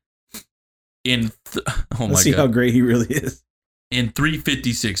Great. Oh my Let's see god. how great he really is. In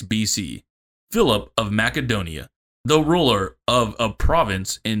 356 BC, Philip of Macedonia, the ruler of a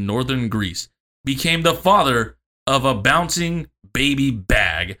province in northern Greece, became the father of a bouncing baby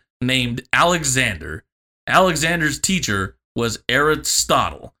bag named Alexander. Alexander's teacher was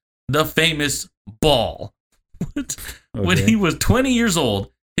Aristotle, the famous ball. What? Okay. When he was 20 years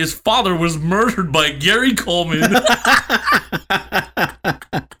old, his father was murdered by Gary Coleman.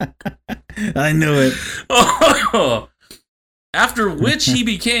 I knew it. After which he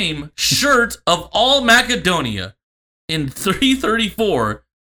became shirt of all Macedonia. In 334,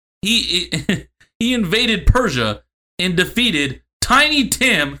 he invaded Persia and defeated Tiny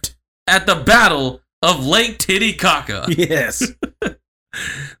Tim at the Battle of Lake Titicaca. Yes.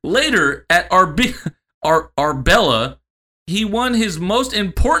 Later, at Arbela, he won his most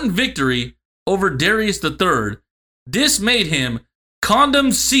important victory over Darius III. This made him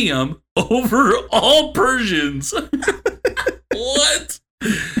condom seum over all Persians. What?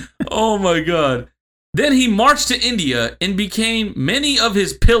 Oh my god. Then he marched to India and became many of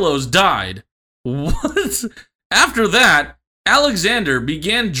his pillows died. What? After that, Alexander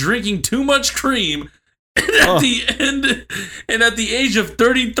began drinking too much cream, and at the age of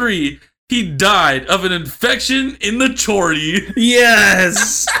 33, he died of an infection in the chorty.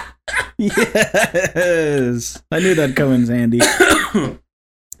 Yes. Yes. I knew that'd come in handy.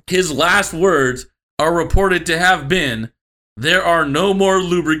 His last words are reported to have been, "There are no more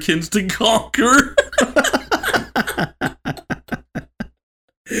lubricants to conquer."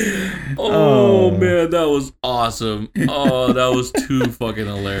 Oh man, that was awesome. Oh, that was too fucking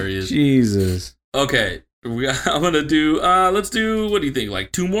hilarious. Jesus. Okay, I'm gonna do, let's do, what do you think,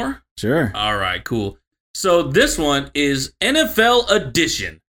 like 2 more? Sure. All right, cool. So this one is NFL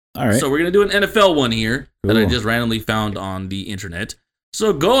edition. All right. So we're going to do an NFL one here that I Cool. just randomly found on the internet.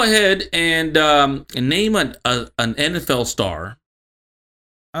 So go ahead and name an NFL star.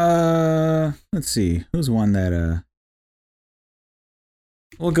 Let's see. Who's one that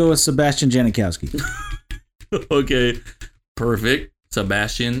we'll go with Sebastian Janikowski. Okay, perfect.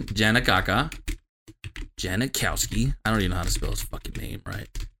 Sebastian Janikowski. I don't even know how to spell his fucking name right.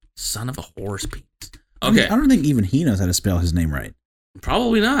 Son of a horse penis. Okay. I don't think even he knows how to spell his name right.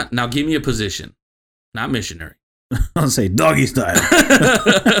 Probably not. Now give me a position. Not missionary. I'll say doggy style.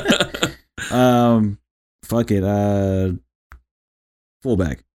 Fuck it.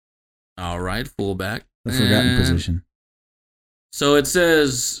 Fullback. All right, fullback. The forgotten position. So it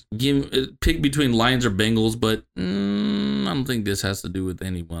says pick between Lions or Bengals, but I don't think this has to do with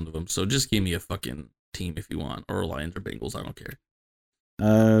any one of them. So just give me a fucking team if you want, or Lions or Bengals. I don't care.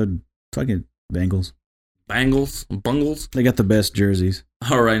 Fucking Bengals. Bungles. They got the best jerseys.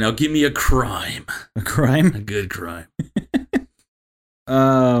 All right, now give me a crime. A crime? A good crime.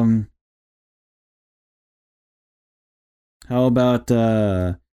 How about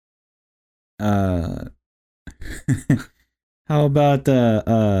how about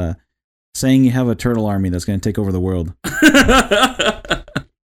saying you have a turtle army that's going to take over the world?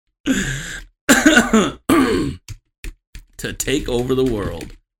 To take over the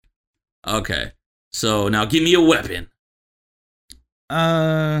world. Okay. So now give me a weapon.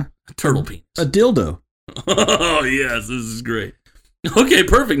 Turtle penis. A dildo. Oh, yes, this is great. Okay,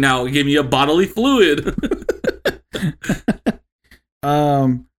 perfect. Now give me a bodily fluid.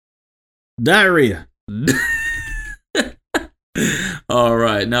 Diarrhea. All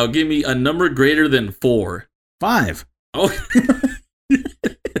right, now give me a number greater than 4. 5. Oh.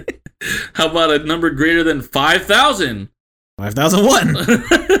 How about a number greater than 5,000? 5,001.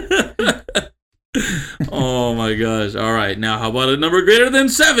 Oh my gosh. All right, now how about a number greater than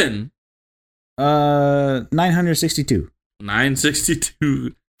 7? 962.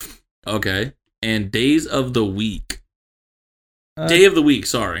 962. Okay. And days of the week. Day of the week,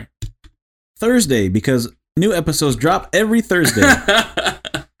 sorry. Thursday, because new episodes drop every Thursday.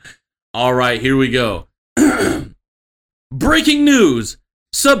 All right, here we go. Breaking news.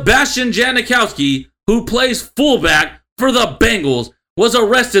 Sebastian Janikowski, who plays fullback for the Bengals, was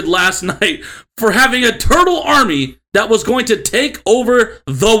arrested last night for having a turtle army that was going to take over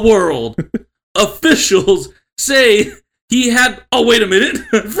the world. Officials say he had... Oh, wait a minute.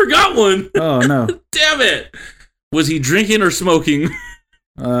 I forgot one. Oh, no. Damn it. Was he drinking or smoking?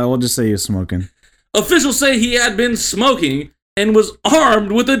 We'll just say he was smoking. Officials say he had been smoking and was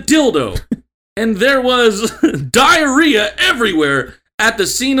armed with a dildo. And there was diarrhea everywhere at the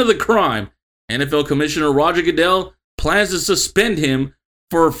scene of the crime. NFL Commissioner Roger Goodell plans to suspend him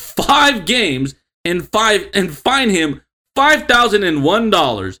for 5 games and fine him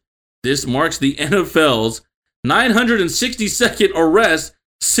 $5,001. This marks the NFL's 962nd arrest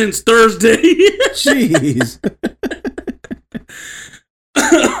since Thursday. Jeez.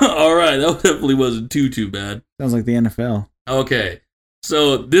 All right, that definitely wasn't too bad. Sounds like the NFL. Okay,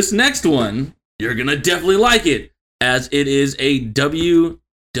 so this next one, you're going to definitely like it, as it is a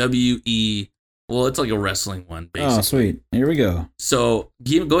WWE. Well, it's like a wrestling one, basically. Oh, sweet. Here we go. So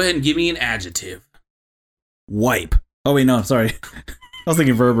go ahead and give me an adjective. Wipe. Oh, wait, no, sorry. I was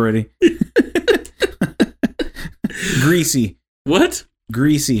thinking verb already. Greasy. What?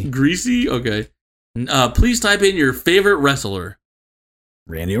 Greasy. Greasy? Okay. Please type in your favorite wrestler.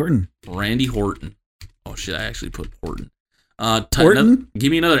 Randy Orton. Randy Horton. Oh, shit, I actually put Horton. Horton?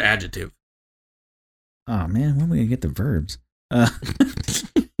 Give me another adjective. Oh, man, when are we going to get the verbs?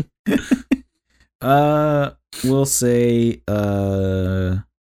 We'll say,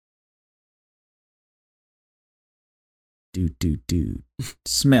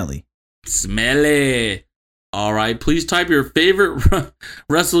 smelly. Smelly. All right, please type your favorite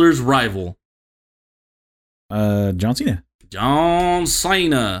wrestler's rival. John Cena. John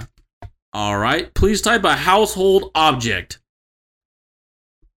Cena. All right, please type a household object.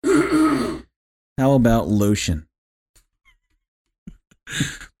 How about lotion?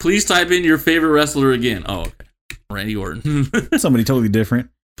 Please type in your favorite wrestler again. Oh, okay. Randy Orton. Somebody totally different.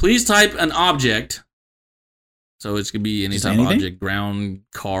 Please type an object. So it's going to be any Just type anything? of object. Ground,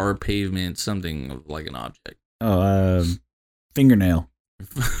 car, pavement, something like an object. Oh, fingernail.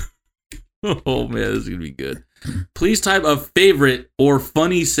 Oh, man, this is going to be good. Please type a favorite or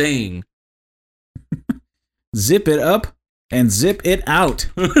funny saying. Zip it up and zip it out.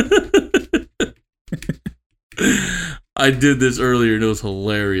 I did this earlier and it was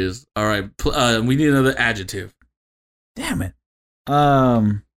hilarious. All right, we need another adjective. Damn it.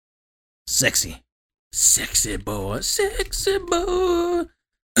 Sexy. Sexy boy, sexy boy.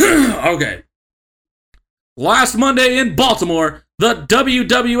 Okay. Last Monday in Baltimore, the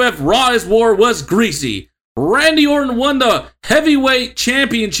WWF Rawest War was greasy. Randy Orton won the heavyweight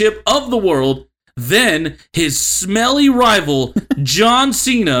championship of the world. Then his smelly rival, John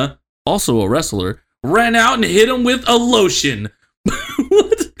Cena, also a wrestler, ran out and hit him with a lotion.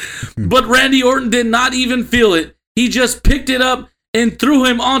 What? But Randy Orton did not even feel it. He just picked it up and threw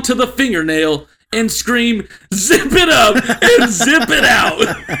him onto the fingernail and scream, "Zip it up and zip it out."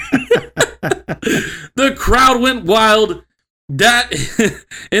 The crowd went wild. That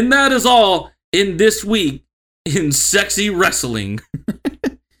is all in this week in sexy wrestling.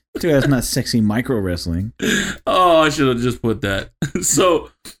 Dude, that's not sexy micro wrestling. Oh, I should have just put that.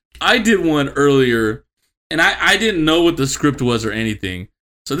 So I did one earlier, and I didn't know what the script was or anything.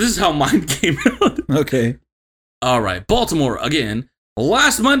 So this is how mine came out. Okay. All right, Baltimore again.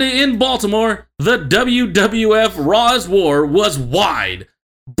 Last Monday in Baltimore, the WWF Raw's War was wide.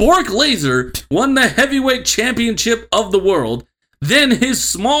 Bork Laser won the heavyweight championship of the world. Then his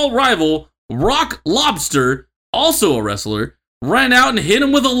small rival, Rock Lobster, also a wrestler, ran out and hit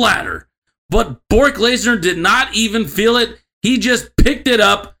him with a ladder. But Bork Laser did not even feel it. He just picked him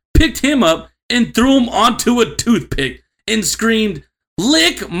up, and threw him onto a toothpick and screamed,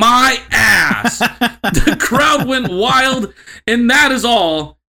 "Lick my ass!" The crowd went wild, and that is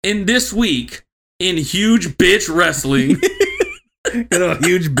all in this week in huge bitch wrestling.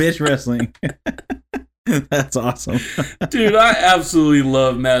 Huge bitch wrestling. That's awesome. Dude, I absolutely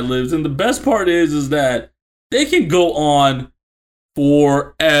love Mad Libs, and the best part is that they can go on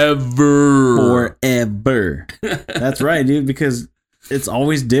forever. That's right, dude, because it's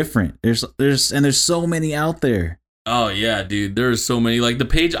always different. There's so many out there. Oh yeah, dude. There's so many. Like the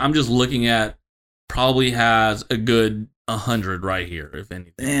page I'm just looking at probably has a good 100 right here, if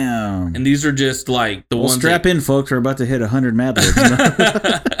anything. Damn. And these are just like the ones. Strap in, folks. We're about to hit 100 Mad Libs.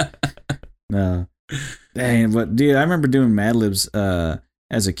 No. Dang, but dude, I remember doing Mad Libs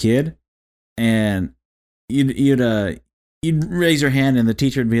as a kid, and you'd raise your hand, and the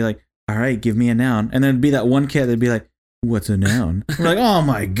teacher would be like, "All right, give me a noun," and then it'd be that one kid that'd be like, "What's a noun?" We're like, "Oh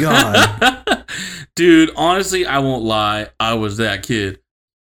my god." Dude, honestly, I won't lie. I was that kid.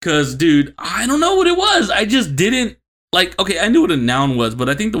 Because, dude, I don't know what it was. I just didn't, like, okay, I knew what a noun was, but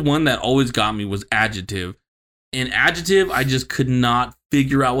I think the one that always got me was adjective. And adjective, I just could not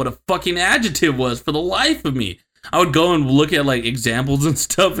figure out what a fucking adjective was for the life of me. I would go and look at, like, examples and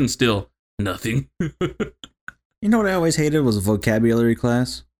stuff and still nothing. You know what I always hated was a vocabulary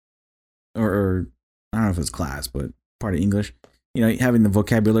class? Or I don't know if it's class, but part of English. You know, having the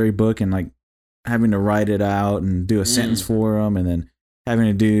vocabulary book and, like, having to write it out and do a sentence for them, and then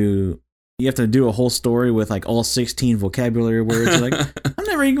you have to do a whole story with like all 16 vocabulary words. Like, I'm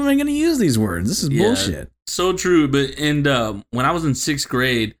never even going to use these words. This is bullshit. So true. But when I was in 6th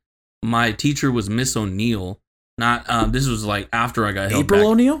grade, my teacher was Miss O'Neill. Not this was like after I got held April back.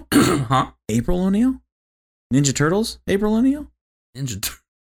 O'Neill? Huh? April O'Neill? Ninja Turtles? April O'Neill?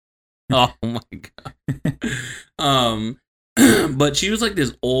 Oh my god. But she was like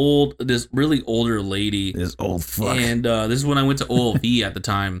this really older lady. This old fuck. And this is when I went to OLV at the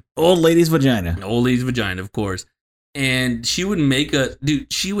time. Old lady's vagina. Old lady's vagina, of course. And she would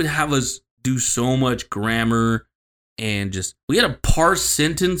she would have us do so much grammar, and we had to parse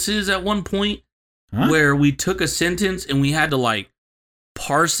sentences at one point where we took a sentence and we had to like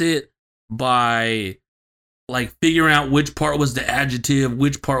parse it by like figuring out which part was the adjective,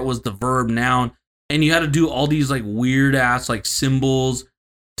 which part was the verb, noun. And you had to do all these like weird ass like symbols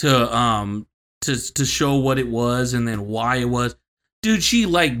to show what it was and then why it was. Dude, she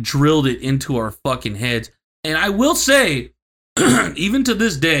like drilled it into our fucking heads. And I will say, even to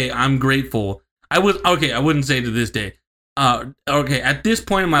this day, I'm grateful. I wouldn't say to this day. At this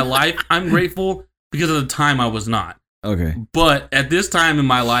point in my life, I'm grateful because at the time I was not. Okay. But at this time in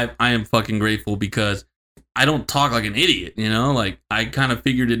my life, I am fucking grateful because I don't talk like an idiot, you know? Like I kind of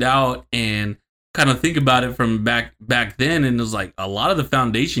figured it out and kind of think about it from back then, and it was like a lot of the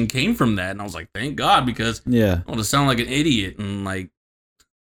foundation came from that, and I was like, thank God, because I don't want to sound like an idiot and like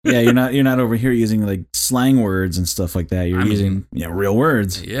you're not over here using like slang words and stuff like that. You're using real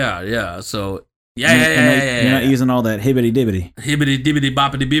words. Yeah. So You're not using all that hibbity dibbity. Hibbity dibbity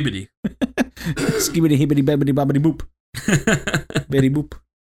boppity bibbity. Skibbity hibbity babbity boppity boop. Bitty boop.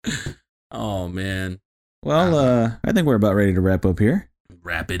 Oh man. Well, I think we're about ready to wrap up here.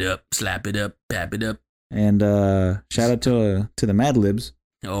 Wrap it up, slap it up, pap it up. And shout out to the Mad Libs.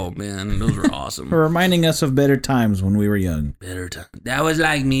 Oh man, those were awesome. For reminding us of better times when we were young. Better time. That was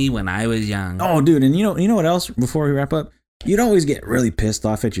like me when I was young. Oh, dude, and you know what else? Before we wrap up, you'd always get really pissed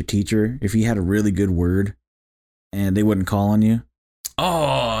off at your teacher if you had a really good word, and they wouldn't call on you.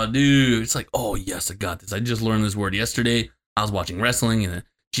 Oh, dude, it's like, oh yes, I got this. I just learned this word yesterday. I was watching wrestling, and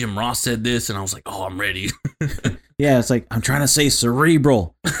Jim Ross said this, and I was like, oh, I'm ready. Yeah, it's like, I'm trying to say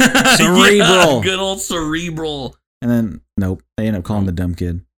cerebral. Cerebral. Yeah, good old cerebral. And then, nope, they end up calling the dumb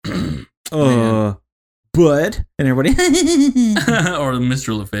kid. But, and everybody. Or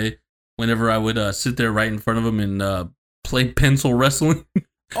Mr. LaFay, whenever I would sit there right in front of him and play pencil wrestling.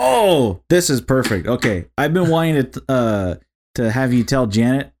 Oh, this is perfect. Okay, I've been wanting to have you tell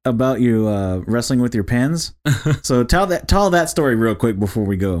Janet about you wrestling with your pens. So tell that story real quick before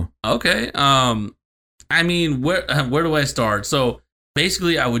we go. Okay. I mean, where do I start? So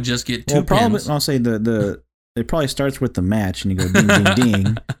basically, I would just get two pens. I'll say it probably starts with the match, and you go ding ding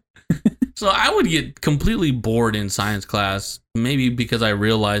ding. So I would get completely bored in science class, maybe because I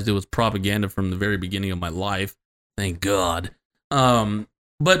realized it was propaganda from the very beginning of my life. Thank God.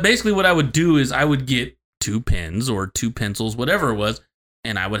 But basically what I would do is I would get two pens or two pencils, whatever it was,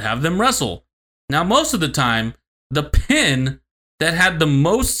 and I would have them wrestle. Now, most of the time, the pen that had the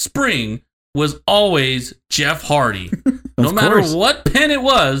most spring was always Jeff Hardy. No matter what pen it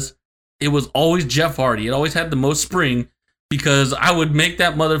was always Jeff Hardy. It always had the most spring because I would make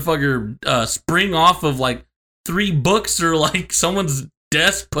that motherfucker spring off of like 3 books or like someone's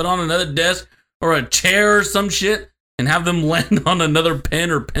desk, put on another desk or a chair or some shit, and have them land on another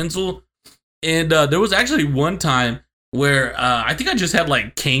pen or pencil. And there was actually one time where I think I just had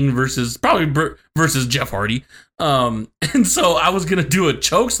like Kane versus Jeff Hardy. And so I was going to do a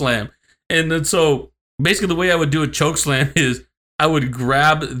choke slam. And then so basically the way I would do a choke slam is I would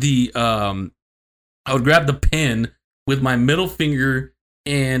grab the pen with my middle finger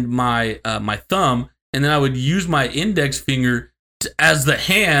and my thumb, and then I would use my index finger as the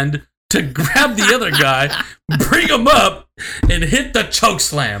hand to grab the other guy, bring him up, and hit the choke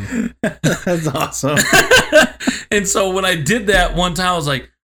slam. That's awesome. And so when I did that one time, I was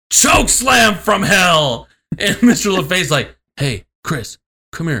like, choke slam from hell. And Mr. LaFay's like, hey, Chris,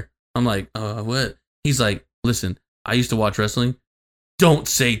 come here. I'm like, what? He's like, listen, I used to watch wrestling. Don't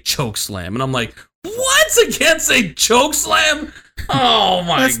say choke slam. And I'm like, what? I can't say choke slam? Oh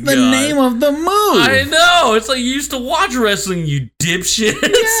my God. That's the name of the move. I know. It's like you used to watch wrestling, you dipshit.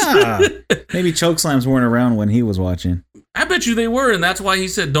 Yeah. Maybe choke slams weren't around when he was watching. I bet you they were, and that's why he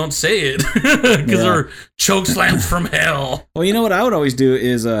said don't say it. Because they're choke slams from hell. Well, you know what I would always do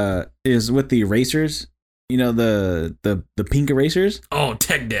is with the erasers, you know, the pink erasers. Oh,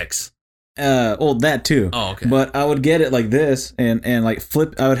 tech decks. Well, that too. Oh, okay. But I would get it like this and like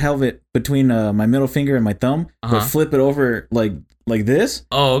flip. I would have it between my middle finger and my thumb, but flip it over like this.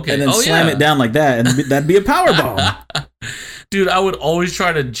 Oh, okay. And then slam it down like that, and that'd be a power bomb. Dude, I would always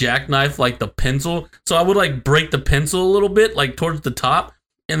try to jackknife like the pencil. So I would like break the pencil a little bit, like towards the top,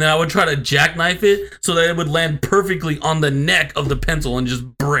 and then I would try to jackknife it so that it would land perfectly on the neck of the pencil and just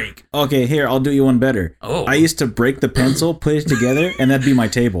break. Okay, here, I'll do you one better. Oh. I used to break the pencil, put it together, and that'd be my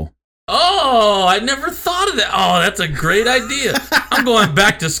table. Oh, I never thought of that. Oh, that's a great idea. I'm going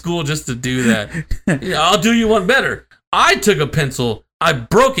back to school just to do that. Yeah, I'll do you one better. I took a pencil, I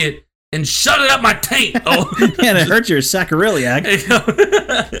broke it, and shut it up my taint. Oh, and it hurt your sacroiliac.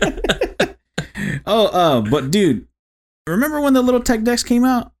 But dude, remember when the little tech decks came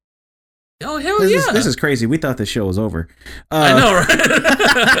out? Oh, hell This is crazy. We thought the show was over. I know,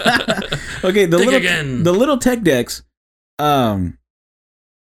 right? Okay, the little tech decks.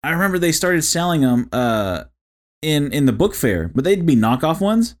 I remember they started selling them in the book fair, but they'd be knockoff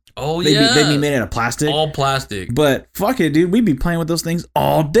ones. Oh, they'd be made out of plastic. All plastic. But fuck it, dude. We'd be playing with those things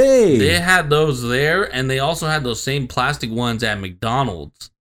all day. They had those there, and they also had those same plastic ones at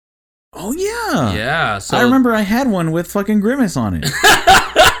McDonald's. Oh, yeah. Yeah. So I remember I had one with fucking Grimace on it.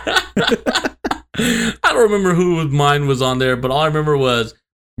 I don't remember who mine was on there, but all I remember was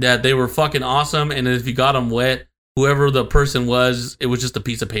that they were fucking awesome, and if you got them wet, whoever the person was, it was just a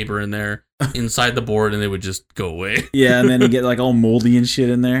piece of paper in there inside the board, and they would just go away. Yeah, and then you get like all moldy and shit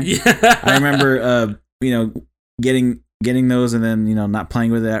in there. Yeah. I remember, getting those and then, not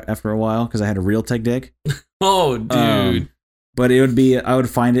playing with it after a while because I had a real tech deck. Oh, dude. But I would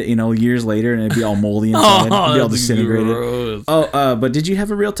find it, years later, and it'd be all moldy inside. It'd be all disintegrated. Gross. But did you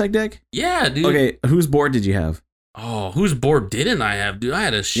have a real tech deck? Yeah, dude. Okay, whose board did you have? Oh, whose board didn't I have, dude? I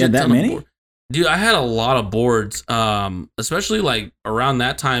had a shit that ton many? of boards. Dude, I had a lot of boards. Especially like around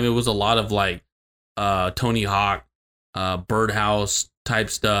that time, it was a lot of like Tony Hawk, Birdhouse type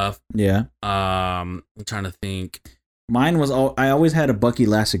stuff. Yeah. I'm trying to think. Mine was I always had a Bucky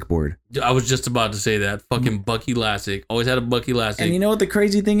Lassick board. I was just about to say that. Fucking Bucky Lassick. Always had a Bucky Lassick. And you know what the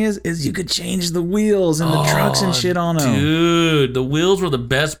crazy thing is? Is you could change the wheels and the trucks and shit on them. Dude, the wheels were the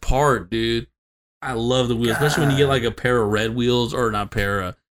best part, dude. I love the wheels, especially when you get like a pair of red wheels, or not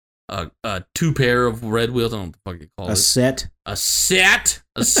pair, two pair of red wheels. I don't know what the fuck you call it. A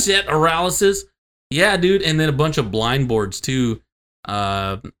set paralysis. Yeah, dude. And then a bunch of blind boards too.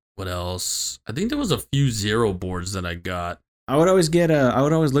 What else? I think there was a few zero boards that I got. I would always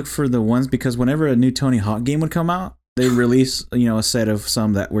look for the ones because whenever a new Tony Hawk game would come out, they release, a set of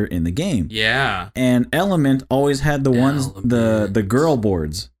some that were in the game. Yeah. And Element always had the ones, the girl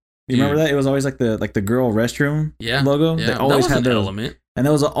boards. You remember that? It was always like the girl restroom logo. Yeah. They always had those. Element. And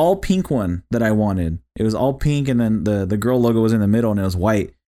there was an all pink one that I wanted. It was all pink, and then the girl logo was in the middle, and it was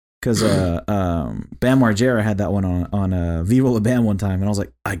white. Because Bam Margera had that one on Viva La Bam one time, and I was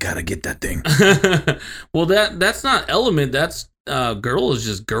like, I gotta get that thing. Well, that's not Element. That's Girl is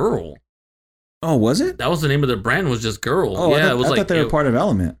just Girl. Oh, was it? That was the name of their brand. Was just Girl. Oh, yeah, I thought they were part of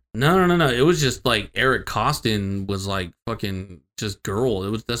Element. No. It was just like Eric Costin was like fucking just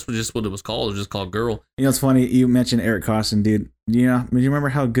Girl. That's just what it was called. It was just called Girl. It's funny you mentioned Eric Costin, dude. Do you remember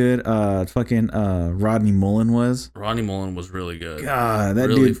how good Rodney Mullen was? Rodney Mullen was really good. God, that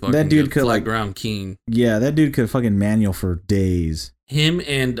really dude could flat ground king. Yeah, that dude could fucking manual for days. Him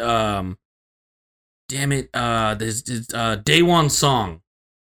and this Daewon Song.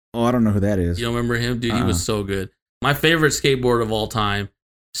 Oh, I don't know who that is. You don't remember him? Dude, he was so good. My favorite skateboarder of all time,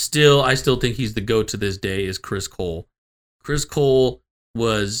 I still think he's the GOAT to this day, is Chris Cole. Chris Cole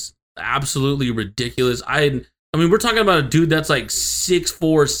was absolutely ridiculous. I mean, we're talking about a dude that's like 6'4",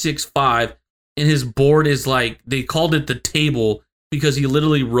 6'5", and his board is like, they called it the table because he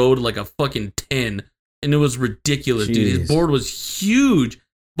literally rode like a fucking 10, and it was ridiculous, dude. His board was huge,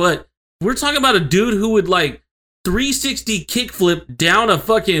 but we're talking about a dude who would like 360 kickflip down a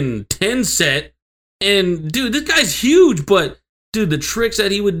fucking 10 set. And dude, this guy's huge, but dude, the tricks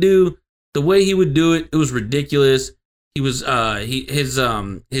that he would do, the way he would do it, it was ridiculous. He was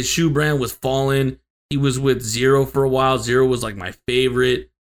his shoe brand was Fallen. He was with Zero for a while. Zero was like my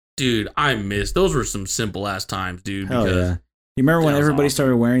favorite. Dude, I miss those were some simple ass times, dude. Hell yeah. You remember when everybody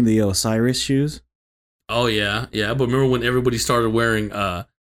started wearing the Osiris shoes? Oh yeah. But remember when everybody started wearing what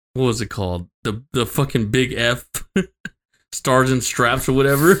was it called? The fucking big F stars and straps or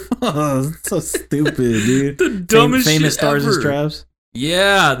whatever. Oh, that's so stupid, dude. The dumbest famous shit stars ever. And straps.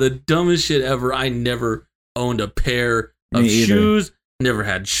 Yeah, the dumbest shit ever. I never owned a pair of shoes. Never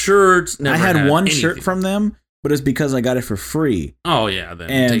had shirts. Never I had one anything. shirt from them, but it's because I got it for free. Oh yeah, then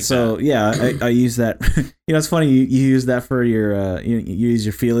and so I use that. It's funny you use that for your you use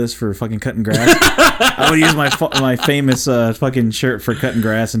your feelers for fucking cutting grass. I would use my famous fucking shirt for cutting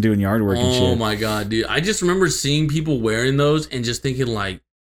grass and doing yard work and shit. Oh my god, dude! I just remember seeing people wearing those and just thinking like,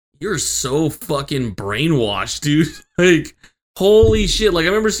 you're so fucking brainwashed, dude. Like, holy shit! Like I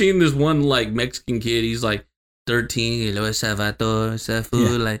remember seeing this one like Mexican kid. He's like 13, like,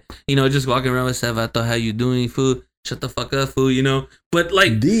 just walking around with Savato, how you doing, fool? Shut the fuck up, fool, But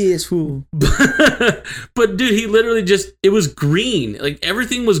like this fool. But dude, he literally it was green. Like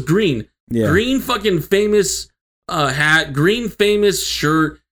everything was green. Yeah. Green fucking famous hat, green famous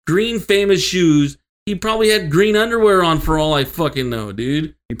shirt, green famous shoes. He probably had green underwear on for all I fucking know,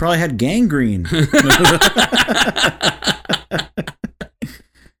 dude. He probably had gangrene.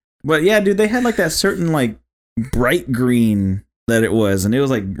 But yeah, dude, they had like that certain like bright green that it was, and it was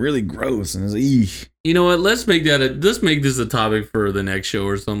like really gross, and it was like, eesh. You know what? Let's make this a topic for the next show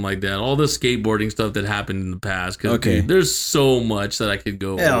or something like that. All the skateboarding stuff that happened in the past. Cause, dude, there's so much that I could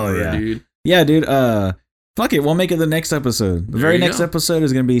go over, dude. Yeah, dude. Fuck it. We'll make it the next episode. The very next episode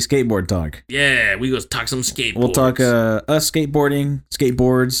is gonna be skateboard talk. Yeah, we go talk some skateboards. We'll talk us skateboarding,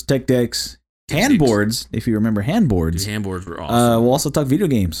 skateboards, tech decks, handboards. If you remember handboards. Dude, handboards were awesome. We'll also talk video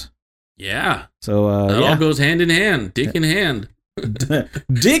games. Yeah. So that all goes hand in hand. Dick in hand.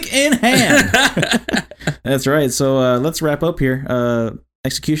 Dick in hand. That's right. So let's wrap up here.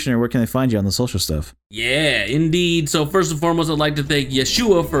 Executioner, where can they find you on the social stuff? Yeah, indeed. So first and foremost, I'd like to thank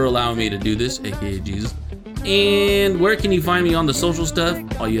Yeshua for allowing me to do this, aka Jesus. And where can you find me on the social stuff?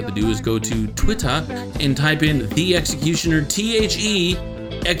 All you have to do is go to Twitter and type in The Executioner, THEXEK,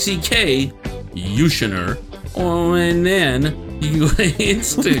 Utioner. Oh, and then you can go to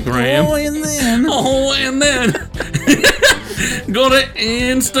Instagram. And then go to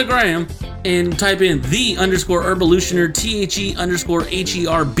Instagram and type in _Herbalutioner, THE_HERBA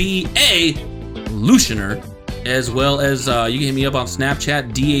Lutioner, as well as you can hit me up on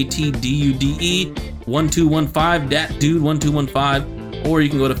Snapchat, DATDUDE1215, DatDude1215, or you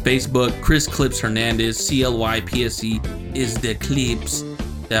can go to Facebook, Chris Clips Hernandez, CLYPSE is the Clips.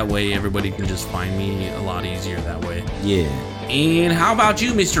 That way everybody can just find me a lot easier that way. Yeah. And how about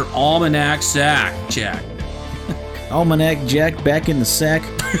you, Mr. Almanac Sack Jack? Almanac Jack back in the sack.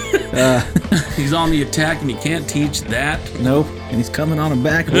 He's on the attack and he can't teach that. Nope. And he's coming on him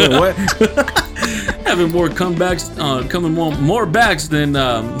back. What? Having more comebacks, coming more backs than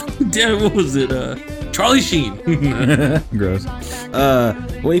damn, what was it? Charlie Sheen. Gross.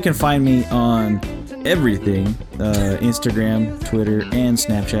 Well, you can find me on everything, Instagram, Twitter, and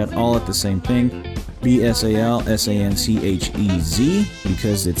Snapchat, all at the same thing. BSALSANCHEZ,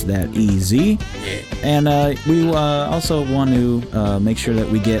 because it's that easy. And we also want to make sure that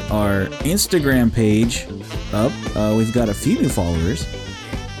we get our Instagram page up. We've got a few new followers.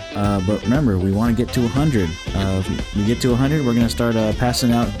 But remember, we want to get to 100. If we get to 100, we're going to start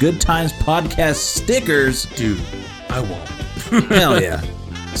passing out Good Times Podcast stickers. Dude, I won't. Hell yeah.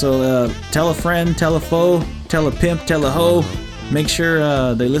 So tell a friend, tell a foe, tell a pimp, tell a hoe. Make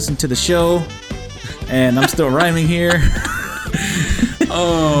sure they listen to the show. And I'm still rhyming here.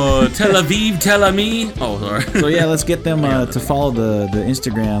 Oh, Tel Aviv, Tel Ami. Oh, sorry. So yeah, let's get them to follow the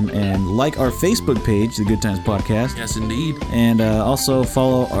Instagram and like our Facebook page, the Good Times Podcast. Yes, indeed. And also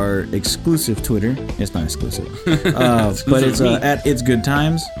follow our exclusive Twitter. It's not exclusive, but it's at It's Good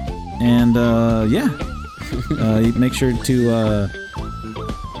Times. And make sure to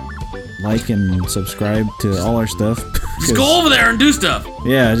like and subscribe to all our stuff. Just go over there and do stuff.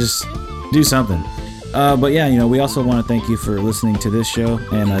 Yeah, just do something. But yeah, we also want to thank you for listening to this show,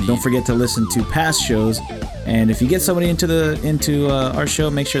 and don't forget to listen to past shows. And if you get somebody into our show,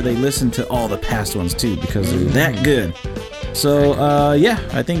 make sure they listen to all the past ones too, because they're that good. So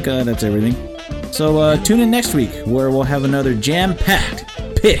I think that's everything. So tune in next week, where we'll have another jam-packed,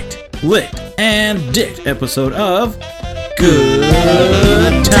 picked, licked, and dicked episode of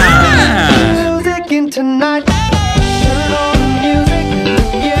Good Times.